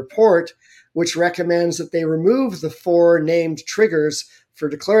with a report which recommends that they remove the 4 named triggers for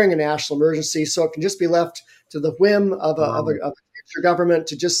declaring a national emergency, so it can just be left to the whim of a future government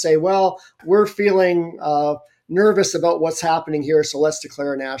to just say, well, we're feeling nervous about what's happening here, so let's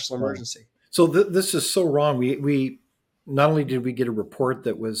declare a national emergency. So this is so wrong. We not only did we get a report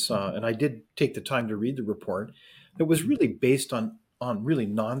that was, and I did take the time to read the report, that was really based on really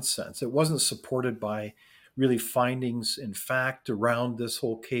nonsense. It wasn't supported by really findings in fact around this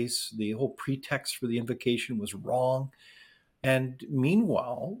whole case. The whole pretext for the invocation was wrong. And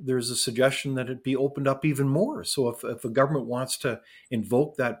meanwhile, there's a suggestion that it be opened up even more. So if a government wants to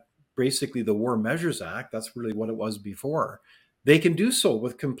invoke that, basically the War Measures Act, that's really what it was before, they can do so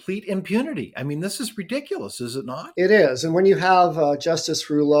with complete impunity. I mean, this is ridiculous, is it not? It is. And when you have Justice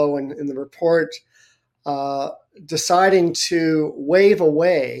Rouleau in the report deciding to wave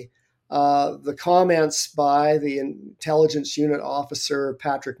away the comments by the intelligence unit officer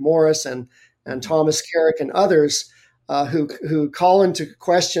Patrick Morris and Thomas Carrick and others who call into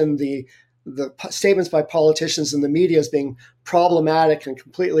question the statements by politicians and the media as being problematic and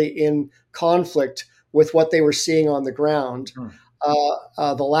completely in conflict with what they were seeing on the ground,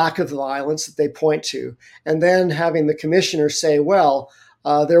 the lack of violence that they point to, and then having the commissioner say, well,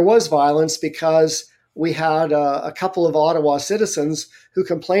 there was violence because we had a couple of Ottawa citizens who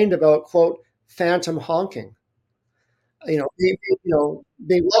complained about, quote, phantom honking. Being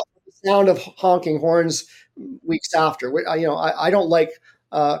left with the sound of honking horns weeks after. I don't like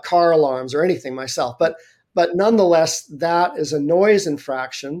car alarms or anything myself, but nonetheless, that is a noise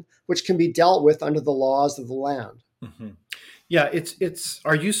infraction which can be dealt with under the laws of the land. Mm-hmm. Yeah, it's.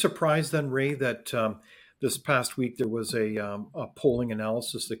 Are you surprised then, Ray, that this past week there was a polling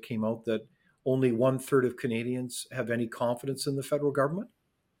analysis that came out that only 1/3 of Canadians have any confidence in the federal government?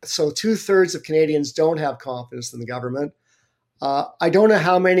 So 2/3 of Canadians don't have confidence in the government. I don't know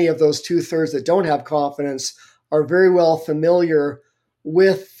how many of those 2/3 that don't have confidence are very well familiar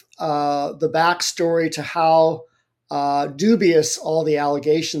with the backstory to how dubious all the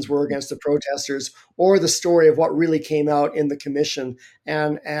allegations were against the protesters, or the story of what really came out in the commission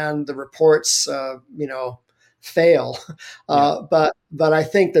and the reports, fail. But I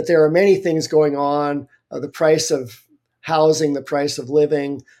think that there are many things going on, the price of housing, the price of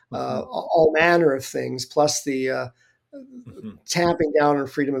living, all manner of things, plus the tamping down on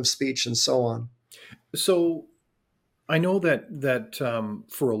freedom of speech and so on. So I know that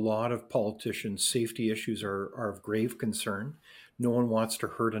for a lot of politicians, safety issues are of grave concern. No one wants to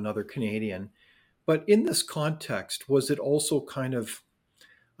hurt another Canadian. But in this context, was it also kind of,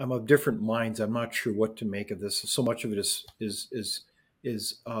 I'm of different minds. I'm not sure what to make of this. So much of it is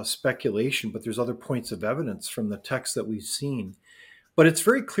speculation, but there's other points of evidence from the text that we've seen. But it's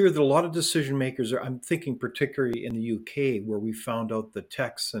very clear that a lot of decision makers are, I'm thinking particularly in the UK, where we found out the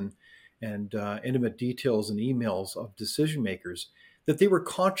texts and intimate details and emails of decision makers, that they were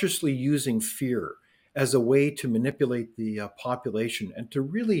consciously using fear as a way to manipulate the population and to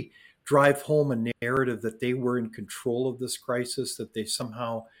really drive home a narrative that they were in control of this crisis, that they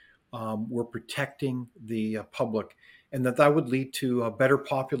somehow were protecting the public, and that would lead to a better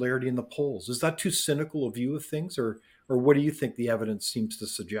popularity in the polls. Is that too cynical a view of things, or what do you think the evidence seems to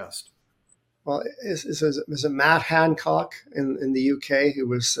suggest? Well, is it Matt Hancock in the UK who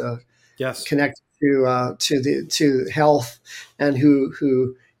was Yes. connected to health, and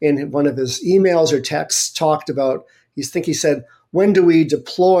who in one of his emails or texts talked about, he said, when do we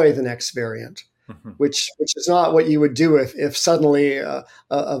deploy the next variant? Mm-hmm. Which is not what you would do if suddenly a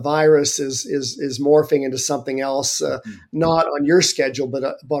virus is morphing into something else, not on your schedule, but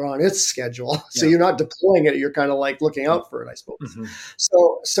on its schedule. So you're not deploying it; you're kind of like looking out for it, I suppose. Mm-hmm.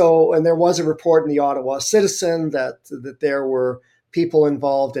 So, and there was a report in the Ottawa Citizen that there were people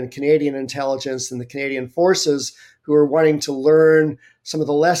involved in Canadian intelligence and the Canadian forces who were wanting to learn some of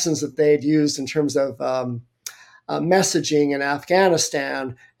the lessons that they'd used in terms of messaging in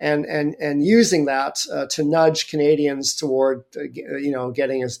Afghanistan, and using that to nudge Canadians toward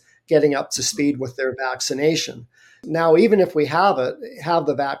getting up to speed with their vaccination. Now, even if we have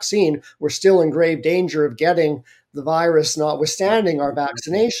the vaccine, we're still in grave danger of getting the virus, notwithstanding our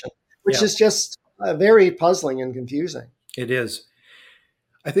vaccination, which is just very puzzling and confusing. It is.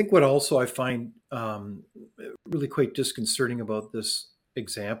 I think what also I find really quite disconcerting about this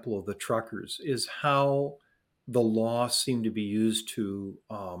example of the truckers is how the law seemed to be used to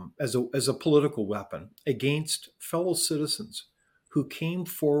as a political weapon against fellow citizens who came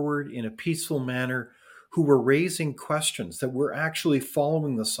forward in a peaceful manner, who were raising questions, that were actually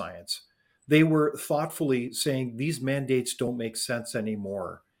following the science. They were thoughtfully saying these mandates don't make sense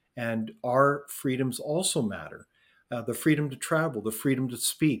anymore, and our freedoms also matter. The freedom to travel, the freedom to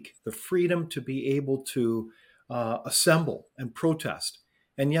speak, the freedom to be able to assemble and protest.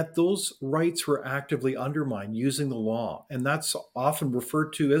 And yet those rights were actively undermined using the law. And that's often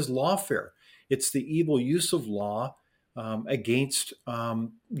referred to as lawfare. It's the evil use of law against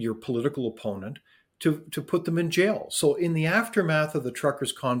your political opponent to put them in jail. So in the aftermath of the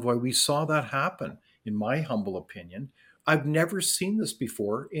truckers' convoy, we saw that happen, in my humble opinion. I've never seen this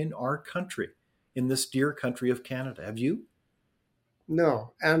before in our country, in this dear country of Canada. Have you?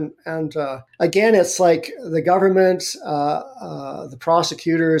 No. And again, it's like the government, the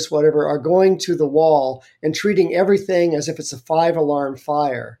prosecutors, whatever, are going to the wall and treating everything as if it's a 5-alarm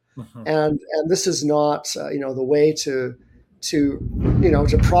fire. Mm-hmm. And this is not, the way to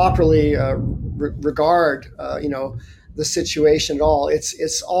properly regard, the situation at all.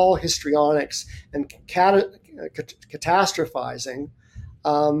 It's all histrionics and catastrophizing.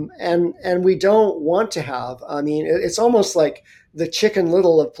 And we don't want to have, it's almost like the Chicken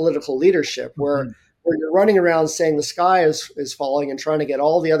Little of political leadership, where you're running around saying the sky is falling and trying to get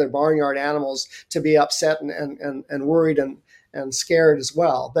all the other barnyard animals to be upset and worried and scared as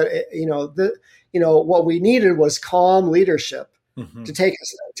well. But what we needed was calm leadership, mm-hmm.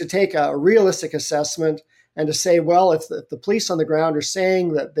 to take a realistic assessment and to say, well, if the police on the ground are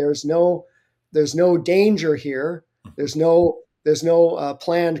saying that there's no danger here, there's no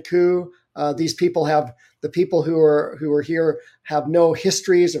planned coup. The people who are here have no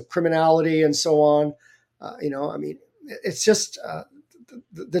histories of criminality and so on. It's just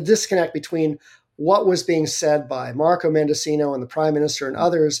the disconnect between what was being said by Marco Mendicino and the Prime Minister and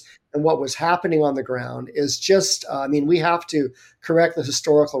others and what was happening on the ground is just, we have to correct the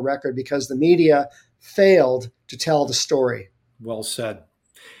historical record because the media failed to tell the story. Well said.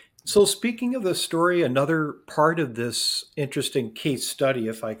 So speaking of the story, another part of this interesting case study,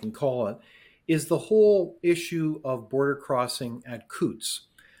 if I can call it, is the whole issue of border crossing at Coutts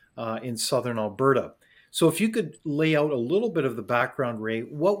in southern Alberta. So if you could lay out a little bit of the background, Ray,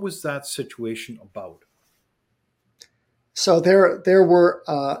 what was that situation about? So there were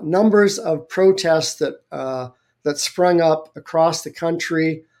numbers of protests that sprung up across the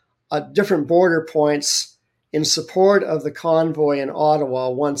country at different border points in support of the convoy in Ottawa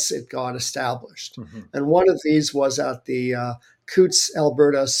once it got established. Mm-hmm. And one of these was at the Coutts,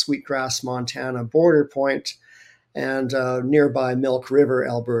 Alberta, Sweetgrass, Montana border point and nearby Milk River,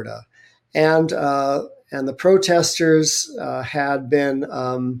 Alberta. And the protesters had been,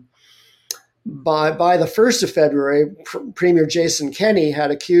 by the 1st of February, Premier Jason Kenney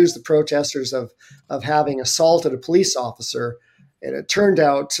had accused the protesters of having assaulted a police officer. And it turned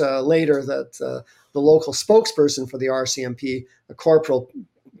out later that the local spokesperson for the RCMP, Corporal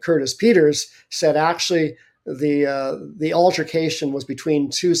Curtis Peters, said actually the altercation was between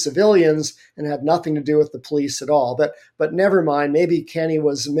two civilians and had nothing to do with the police at all. But never mind. Maybe Kenny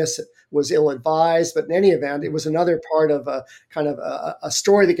was ill-advised, but in any event, it was another part of a kind of a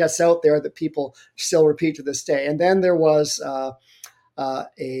story that gets out there that people still repeat to this day. And then there was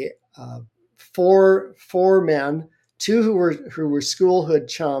four men, two who were schoolhood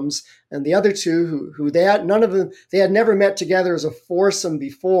chums, and the other two who they had never met together as a foursome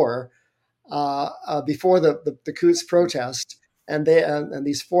before the Coutts protest, and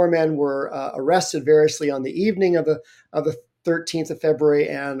these four men were arrested variously on the evening of the 13th of February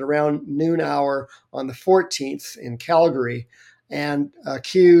and around noon hour on the 14th in Calgary, and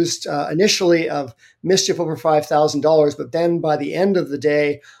accused initially of mischief over $5,000, but then by the end of the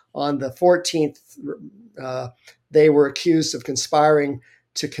day on the 14th, they were accused of conspiring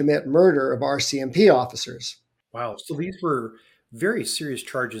to commit murder of RCMP officers. Wow! So these were very serious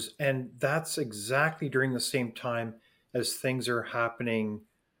charges, and that's exactly during the same time as things are happening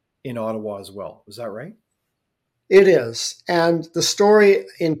in Ottawa as well. Is that right? It is. And the story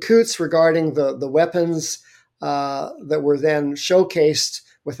in Coutts regarding the weapons that were then showcased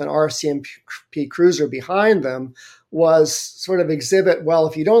with an RCMP cruiser behind them was sort of exhibit, well,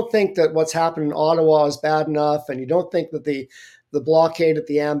 if you don't think that what's happened in Ottawa is bad enough, and you don't think that the blockade at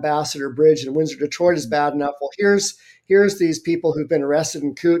the Ambassador Bridge in Windsor, Detroit is bad enough, well, here's these people who've been arrested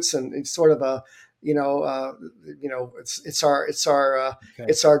in Coutts, and it's sort of a, it's our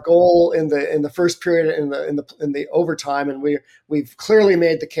goal in the first period in the overtime, and we've clearly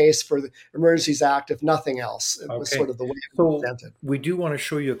made the case for the Emergencies Act, if nothing else. It was sort of the way it was presented. We do want to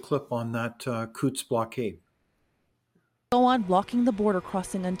show you a clip on that Coutts blockade. Go on blocking the border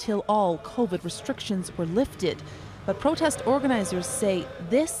crossing until all COVID restrictions were lifted, but protest organizers say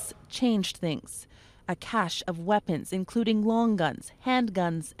this changed things. A cache of weapons, including long guns,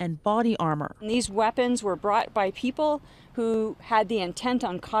 handguns, and body armor. These weapons were brought by people who had the intent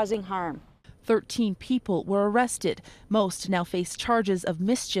on causing harm. 13 people were arrested. Most now face charges of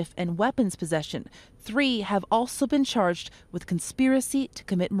mischief and weapons possession. 3 have also been charged with conspiracy to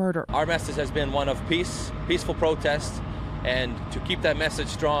commit murder. Our message has been one of peace, peaceful protest, and to keep that message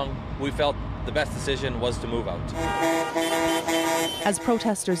strong, we felt the best decision was to move out. As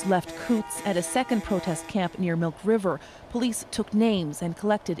protesters left Coutts at a second protest camp near Milk River, police took names and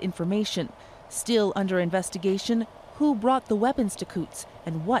collected information. Still under investigation, who brought the weapons to Coutts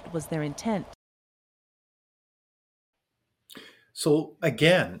and what was their intent? So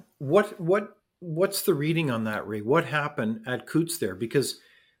again, what's the reading on that, Ray? What happened at Coutts there? Because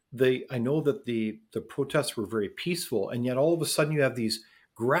I know that the protests were very peaceful, and yet all of a sudden you have these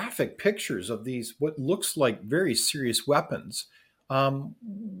graphic pictures of these what looks like very serious weapons.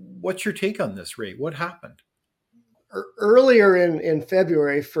 What's your take on this, Ray? What happened? Earlier in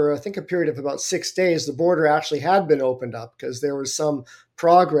February, for I think a period of about 6 days, the border actually had been opened up because there was some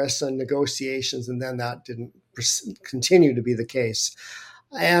progress on negotiations, and then that didn't continue to be the case.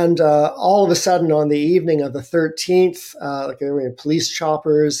 And all of a sudden, on the evening of the 13th, there were police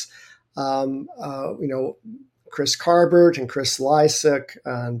choppers, Chris Carbert and Chris Leis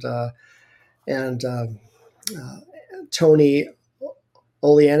and Tony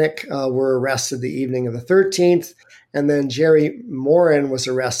Oleanic were arrested the evening of the 13th. And then Jerry Morin was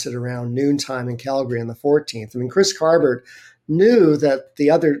arrested around noontime in Calgary on the 14th. I mean, Chris Carbert knew that the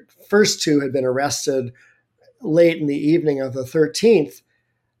other first two had been arrested late in the evening of the 13th.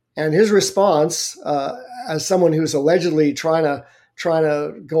 And his response, as someone who's allegedly trying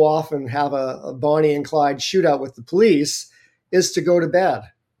to go off and have a Bonnie and Clyde shootout with the police, is to go to bed.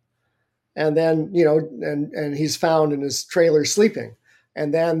 And then, and he's found in his trailer sleeping.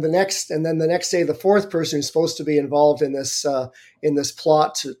 And then the next day, the fourth person who's supposed to be involved in this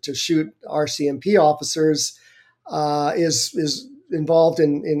plot to shoot RCMP officers is involved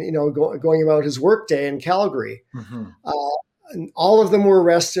in going about his workday in Calgary. Mm-hmm. And all of them were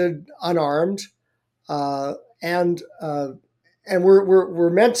arrested unarmed, and we're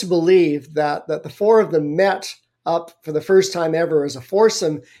meant to believe that the four of them met up for the first time ever as a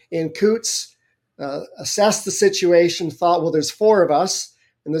foursome in Coutts, assessed the situation, thought, well, there's four of us,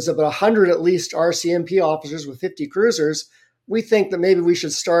 and there's about 100 at least RCMP officers with 50 cruisers. We think that maybe we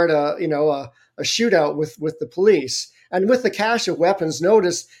should start a shootout with the police. And with the cache of weapons,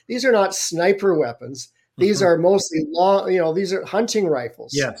 notice these are not sniper weapons. These are mostly long, these are hunting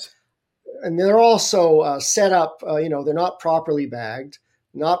rifles. Yes. And they're also set up, they're not properly bagged,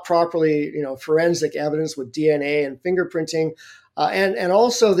 not properly, forensic evidence with DNA and fingerprinting. And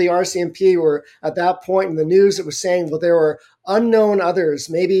also the RCMP were at that point in the news, it was saying, well, there were unknown others,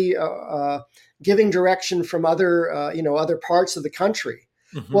 maybe giving direction from other parts of the country.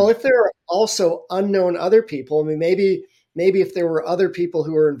 Well, if there are also unknown other people, I mean, maybe if there were other people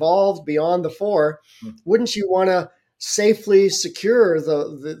who were involved beyond the four, wouldn't you want to safely secure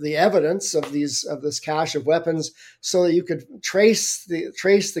the evidence of this cache of weapons so that you could trace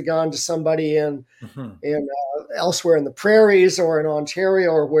the gun to somebody in elsewhere in the prairies or in Ontario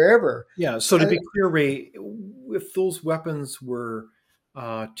or wherever? Yeah. So to be clear, Ray, if those weapons were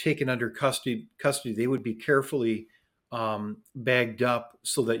taken under custody, they would be carefully bagged up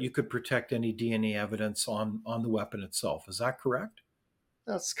so that you could protect any DNA evidence on the weapon itself. Is that correct?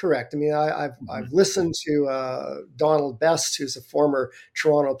 That's correct. I mean, I've listened to Donald Best, who's a former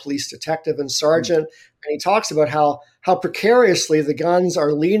Toronto police detective and sergeant, and he talks about how precariously the guns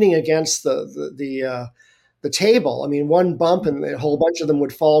are leaning against the table. I mean, one bump and a whole bunch of them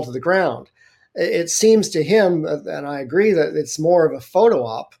would fall to the ground. It seems to him, and I agree, that it's more of a photo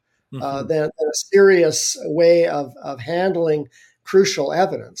op than a serious way of handling crucial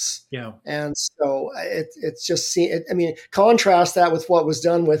evidence. Yeah. And so it's just I mean, contrast that with what was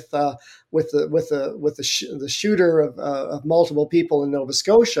done with the shooter of multiple people in Nova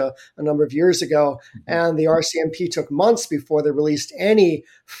Scotia a number of years ago, and the RCMP took months before they released any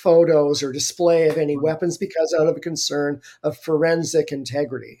photos or display of any weapons because out of a concern of forensic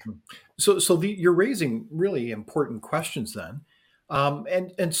integrity. So you're raising really important questions then,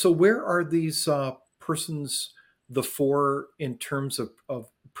 and so where are these persons, the four, in terms of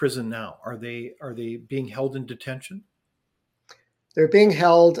prison now? Are they being held in detention? They're being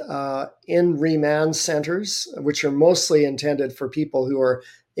held in remand centers, which are mostly intended for people who are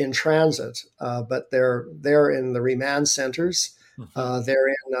in transit, but they're in the remand centers. They're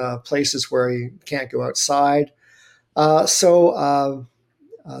in places where you can't go outside. They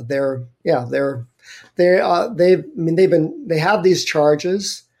have these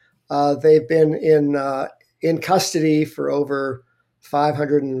charges. They've been in custody for over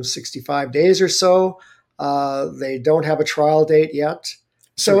 565 days or so. They don't have a trial date yet.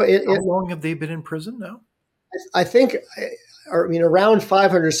 So how long have they been in prison now? I think, around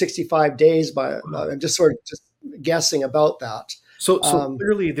 565 days. I'm just guessing about that. So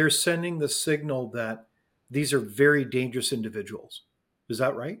clearly they're sending the signal that these are very dangerous individuals. Is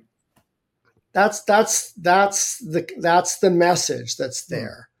that right? That's the message that's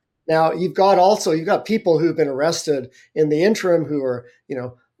there. Now you've got people who've been arrested in the interim who are,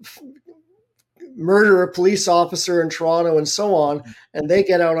 murder a police officer in Toronto and so on, and they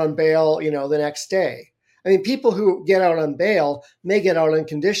get out on bail, the next day. I mean, people who get out on bail may get out on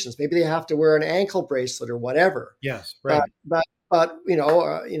conditions. Maybe they have to wear an ankle bracelet or whatever. Yes, right. But and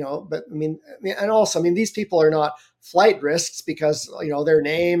also, these people are not flight risks because their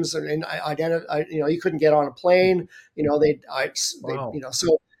names and identity. You couldn't get on a plane.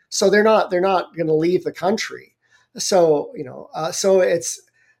 So they're not going to leave the country. So it's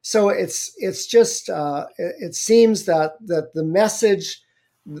just it seems that the message,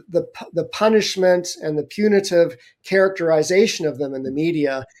 the punishment and the punitive characterization of them in the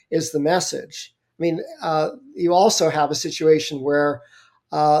media is the message. I mean, you also have a situation where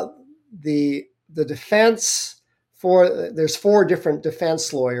the defense there's four different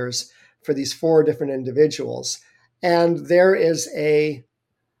defense lawyers for these four different individuals, and there is a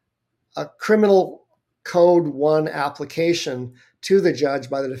criminal code 1 application to the judge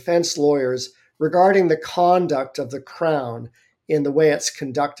by the defense lawyers regarding the conduct of the Crown in the way it's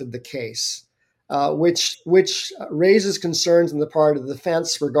conducted the case, which raises concerns on the part of the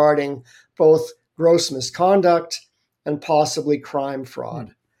defense regarding both gross misconduct and possibly crime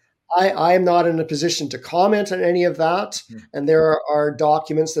fraud. I am not in a position to comment on any of that, and there are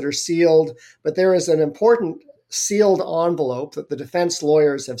documents that are sealed, but there is an important sealed envelope that the defense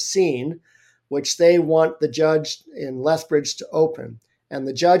lawyers have seen, which they want the judge in Lethbridge to open. And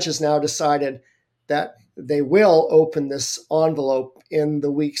the judge has now decided that they will open this envelope in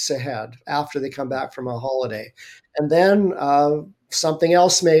the weeks ahead after they come back from a holiday. And then something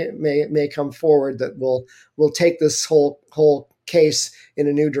else may come forward that will take this whole case in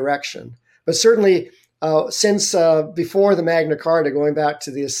a new direction. But certainly, since before the Magna Carta, going back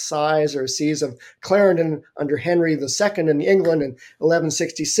to the assize or sees of Clarendon under Henry II in England in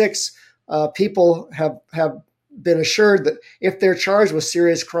 1166, people have been assured that if they're charged with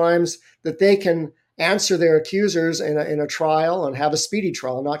serious crimes, that they can answer their accusers in a trial and have a speedy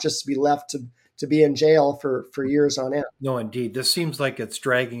trial, not just to be left to be in jail for years on end. No, indeed. This seems like it's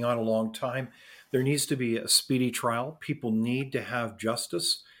dragging on a long time. There needs to be a speedy trial. People need to have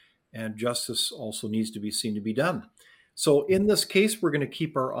justice, and justice also needs to be seen to be done. So in this case, we're going to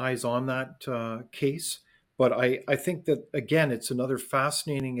keep our eyes on that case. But I think that, again, it's another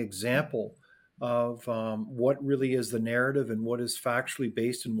fascinating example of what really is the narrative and what is factually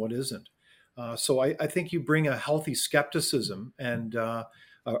based and what isn't. So I think you bring a healthy skepticism and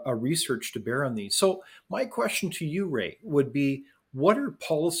a research to bear on these. So my question to you, Ray, would be, what are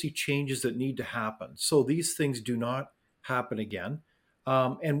policy changes that need to happen so these things do not happen again?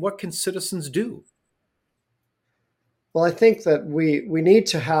 And what can citizens do? Well, I think that we need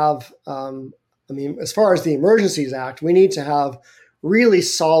to have, as far as the Emergencies Act, we need to have really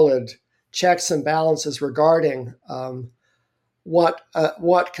solid checks and balances regarding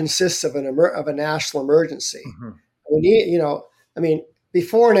what consists of a national emergency. Mm-hmm. We need,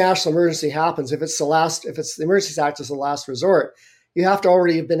 before a national emergency happens, if the Emergencies Act is the last resort, you have to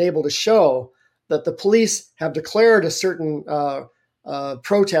already have been able to show that the police have declared a certain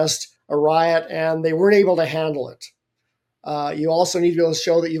protest a riot and they weren't able to handle it. You also need to be able to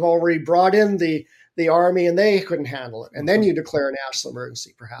show that you've already brought in the army and they couldn't handle it, and then you declare a national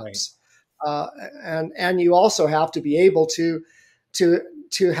emergency, perhaps. Right. And you also have to be able to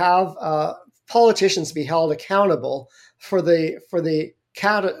have politicians be held accountable for the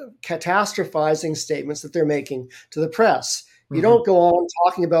catastrophizing statements that they're making to the press. You mm-hmm. don't go on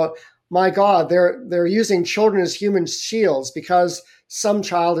talking about, my God, they're using children as human shields because some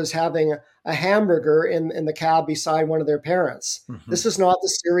child is having a hamburger in the cab beside one of their parents. Mm-hmm. This is not the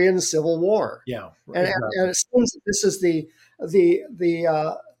Syrian civil war. Yeah, and it seems that this is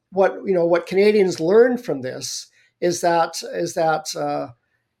what Canadians learned from this is that a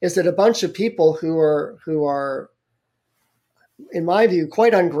bunch of people who are, in my view,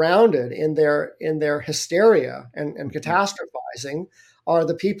 quite ungrounded in their hysteria and catastrophizing are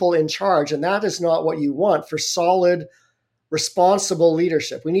the people in charge, and that is not what you want for solid, responsible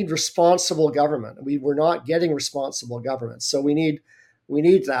leadership. We need responsible government. We're not getting responsible government, so we need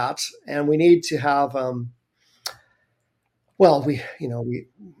that, and we need to have. I've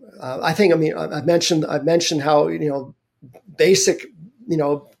mentioned how basic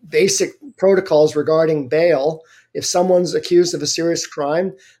protocols regarding bail. If someone's accused of a serious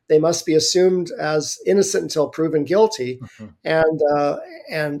crime, they must be assumed as innocent until proven guilty. Mm-hmm.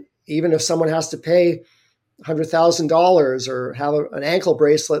 And even if someone has to pay $100,000 or have an ankle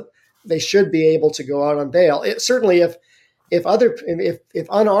bracelet, they should be able to go out on bail. Certainly, if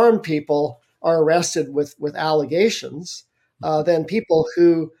unarmed people are arrested with allegations, then people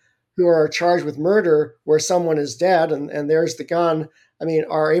who are charged with murder where someone is dead and there's the gun,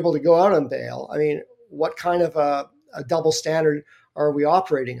 are able to go out on bail. What kind of a double standard are we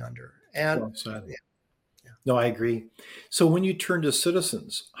operating under? And No, I agree. So when you turn to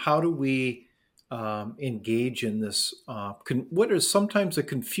citizens, how do we engage in this? What is sometimes a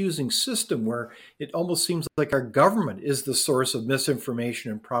confusing system where it almost seems like our government is the source of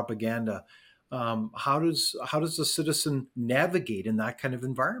misinformation and propaganda? How does the citizen navigate in that kind of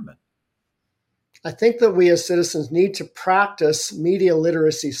environment? I think that we as citizens need to practice media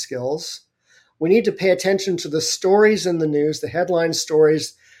literacy skills. We need to pay attention to the stories in the news, the headline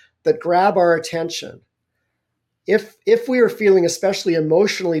stories that grab our attention. If we are feeling especially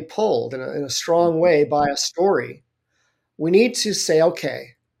emotionally pulled in a strong way by a story, we need to say, okay,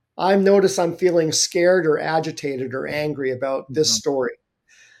 I'm feeling scared or agitated or angry about this story.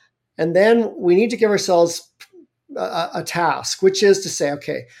 And then we need to give ourselves a task, which is to say,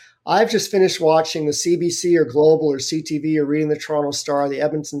 okay, I've just finished watching the CBC or Global or CTV or reading the Toronto Star, the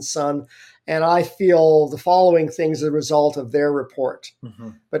Edmonton Sun, and I feel the following things as a result of their report. Mm-hmm.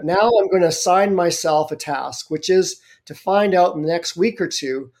 But now I'm going to assign myself a task, which is to find out in the next week or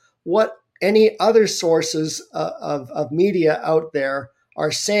two what any other sources of media out there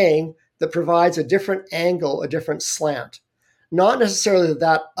are saying that provides a different angle, a different slant. Not necessarily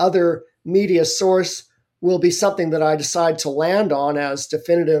that other media source will be something that I decide to land on as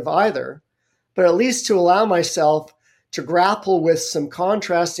definitive either, but at least to allow myself to grapple with some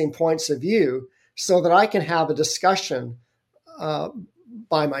contrasting points of view so that I can have a discussion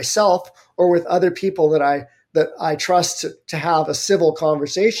by myself or with other people that I trust to have a civil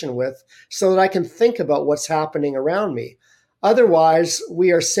conversation with so that I can think about what's happening around me. Otherwise,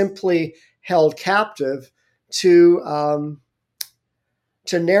 we are simply held captive to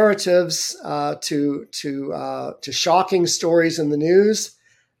narratives, to shocking stories in the news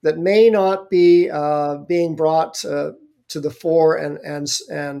that may not be being brought to the fore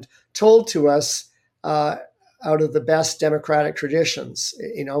and told to us out of the best democratic traditions.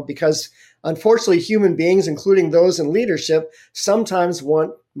 Because unfortunately, human beings, including those in leadership, sometimes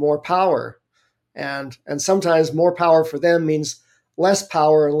want more power, and sometimes more power for them means less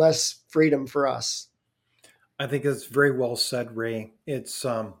power and less freedom for us. I think that's very well said, Ray. It's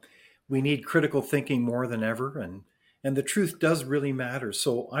we need critical thinking more than ever, And the truth does really matter.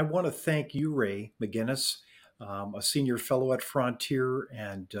 So I want to thank you, Ray McGinnis, a senior fellow at Frontier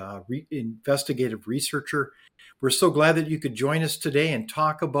and investigative researcher. We're so glad that you could join us today and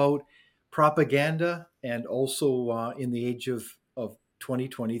talk about propaganda and also in the age of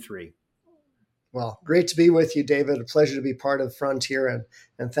 2023. Well, great to be with you, David. A pleasure to be part of Frontier,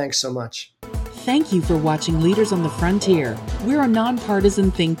 and thanks so much. Thank you for watching Leaders on the Frontier. We're a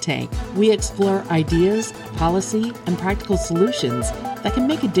nonpartisan think tank. We explore ideas, policy, and practical solutions that can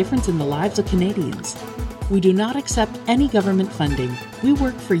make a difference in the lives of Canadians. We do not accept any government funding. We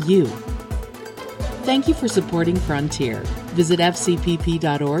work for you. Thank you for supporting Frontier. Visit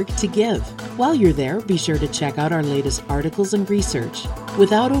fcpp.org to give. While you're there, be sure to check out our latest articles and research.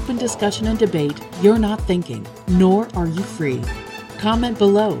 Without open discussion and debate, you're not thinking, nor are you free. Comment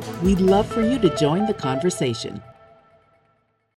below. We'd love for you to join the conversation.